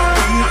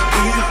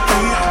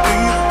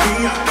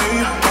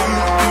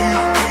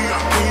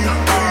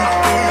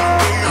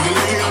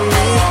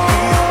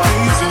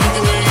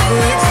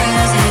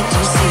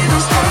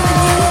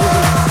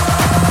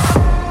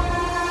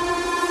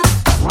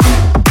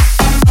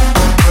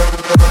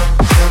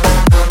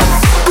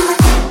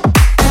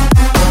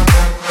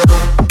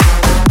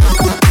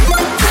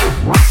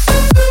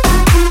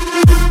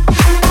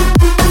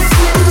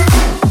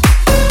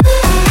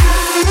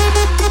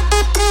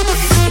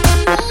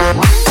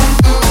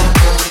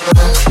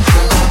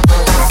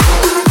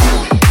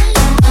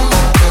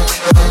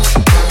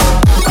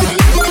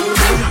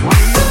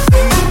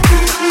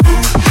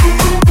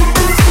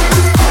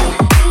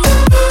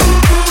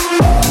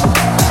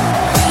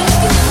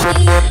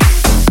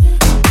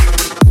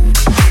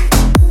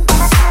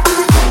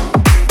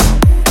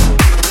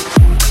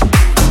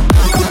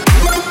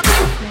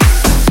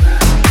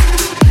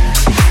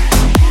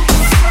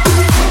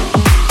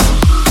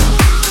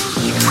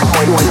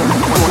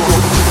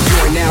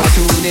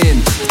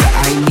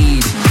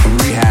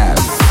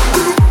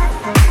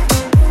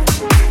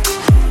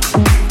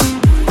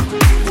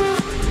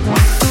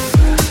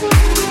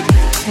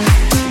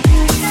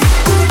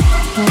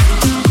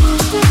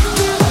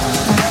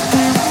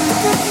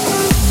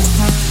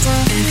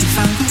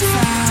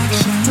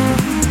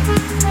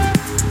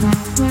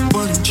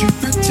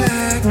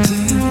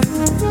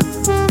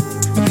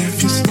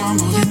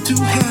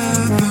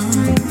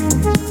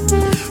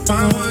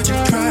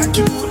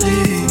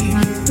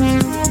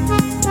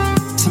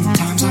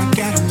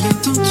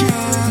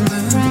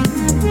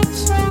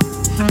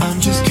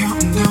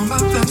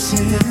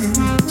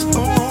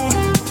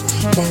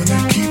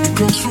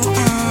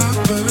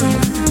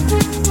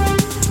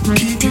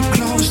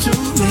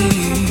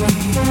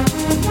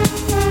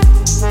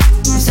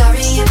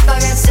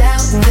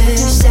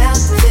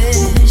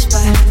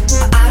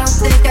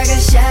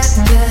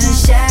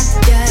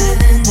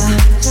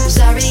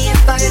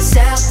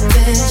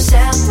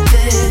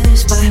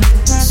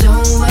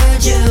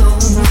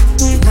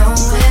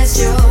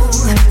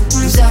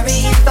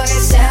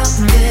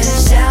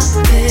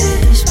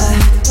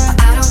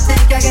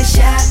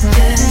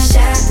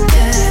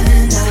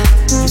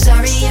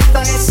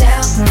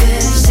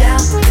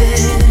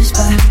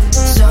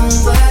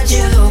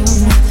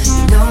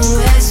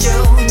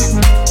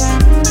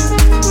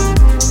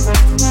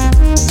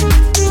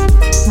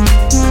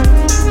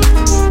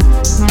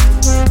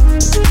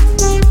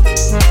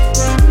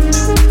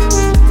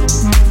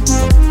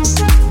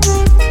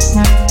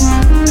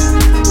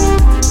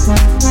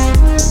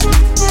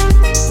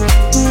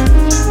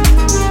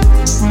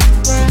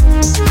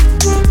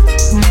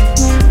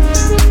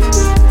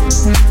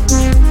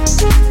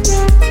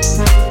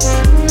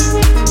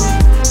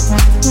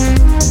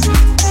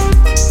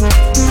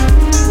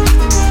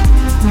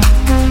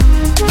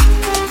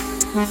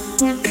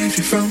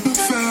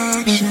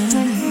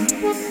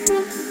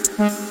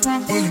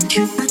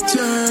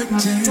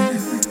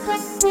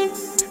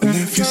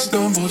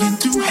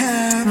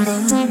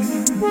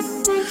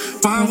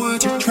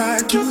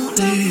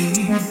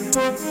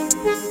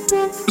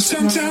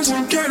 Sometimes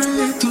I get a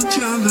little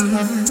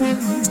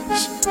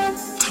jealous,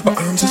 but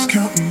I'm just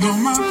counting on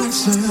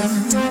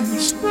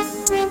promises.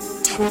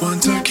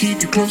 Want to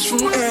keep you close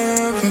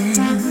forever.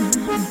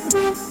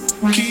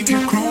 Keep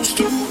you close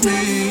to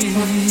me.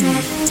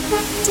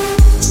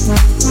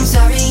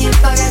 Sorry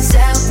if I got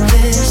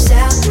selfish,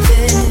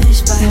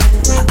 but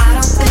I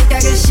don't think I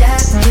can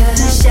shake ya,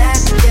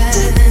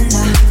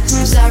 nah.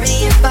 Sorry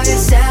if I got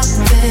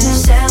selfish,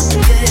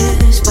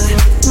 but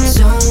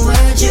so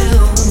would you,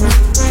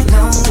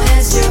 know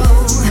it's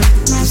true.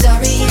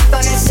 Sorry if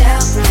I got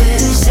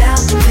selfish,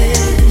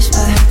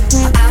 but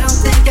I don't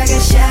think I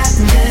can shake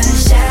ya,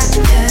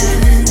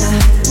 nah.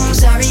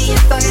 Sorry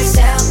if I got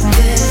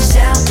selfish,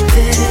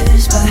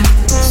 but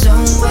so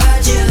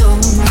would you,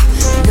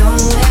 know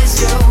it's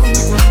true.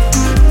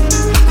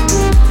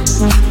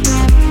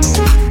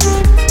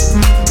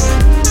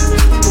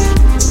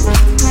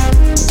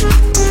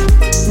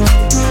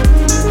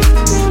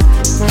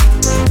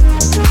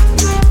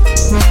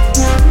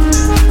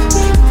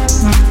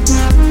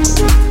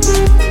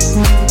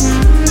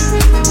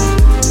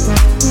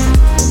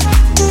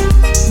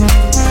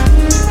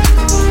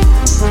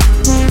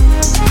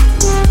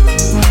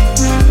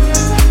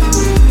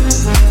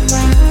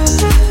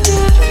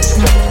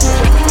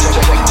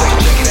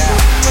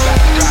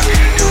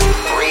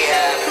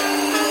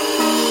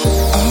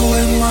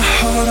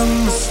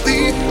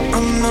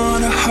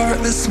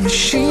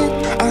 Machine,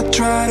 I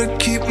try to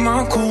keep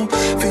my cool.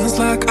 Feels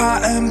like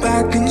I am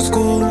back in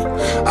school.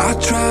 I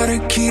try to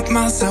keep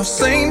myself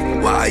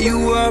sane while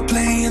you are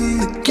playing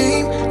the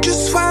game.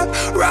 Just swipe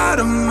right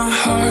on my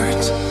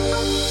heart.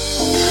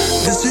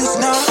 This is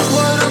not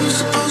what I'm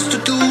supposed to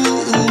do.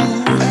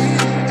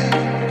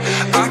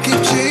 I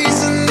keep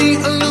chasing the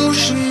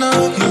illusion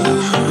of you,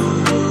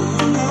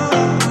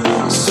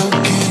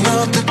 soaking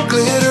up the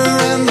glitter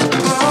and the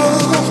glow.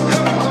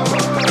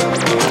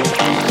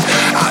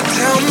 I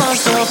tell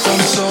myself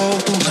I'm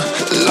sold,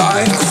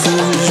 like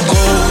fool's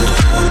gold.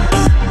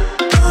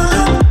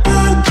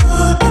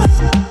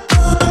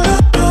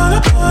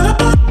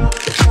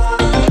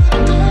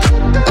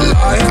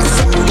 Like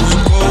fool's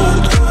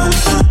gold.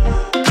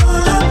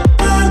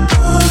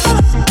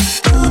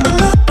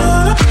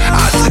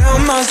 I tell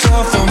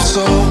myself I'm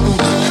sold,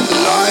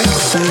 like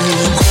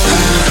fool's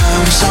gold.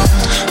 I'm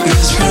sold,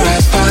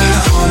 mesmerized by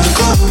on the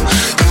go.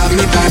 Got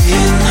me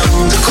buying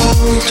on the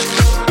cold.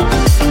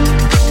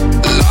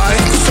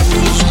 Like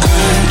fool's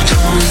gold.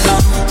 Don't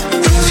know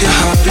if your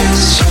heart is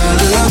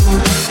shallow.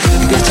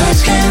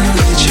 Hypnotized, can't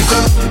let you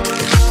go.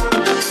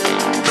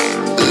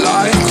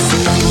 Like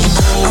fool's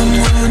gold. I'm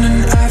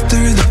running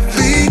after the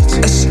beat,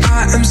 as I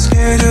am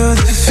scared of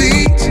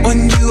defeat. When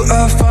you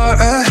are far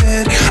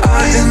ahead,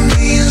 I am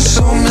being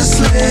so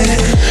misled.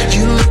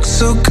 You look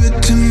so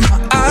good to my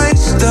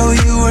eyes, though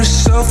you are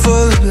so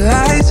full of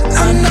lies.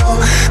 I know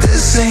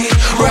this ain't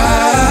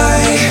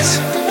right.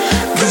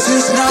 This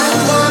is not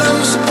what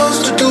I'm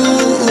supposed to do.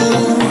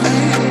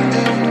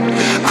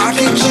 I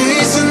keep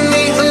chasing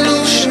the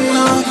illusion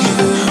of you,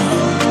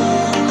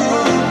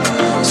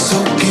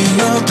 soaking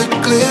up the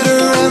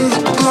glitter and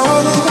the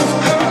glow.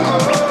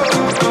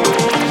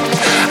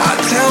 I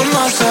tell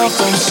myself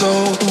I'm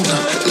sold,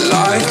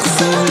 like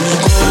fool's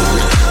gold.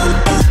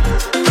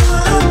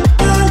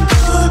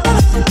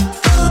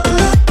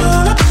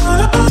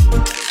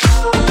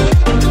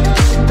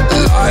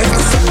 Like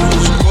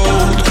fool's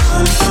gold.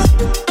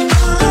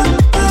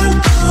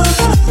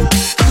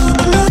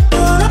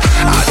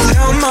 I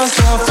tell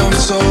myself I'm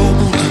sold,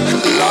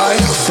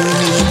 like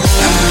fool's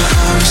gold.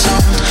 I'm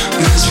sold,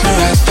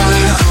 mesmerized by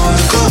all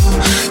the glow.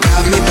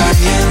 Got me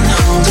buying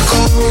on the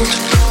gold.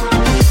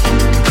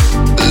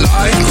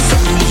 Like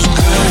fool's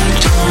gold.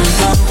 Don't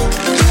know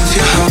if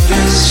your heart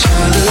is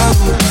shallow.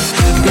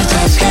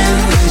 Hypnotized,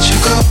 can't let you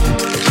go.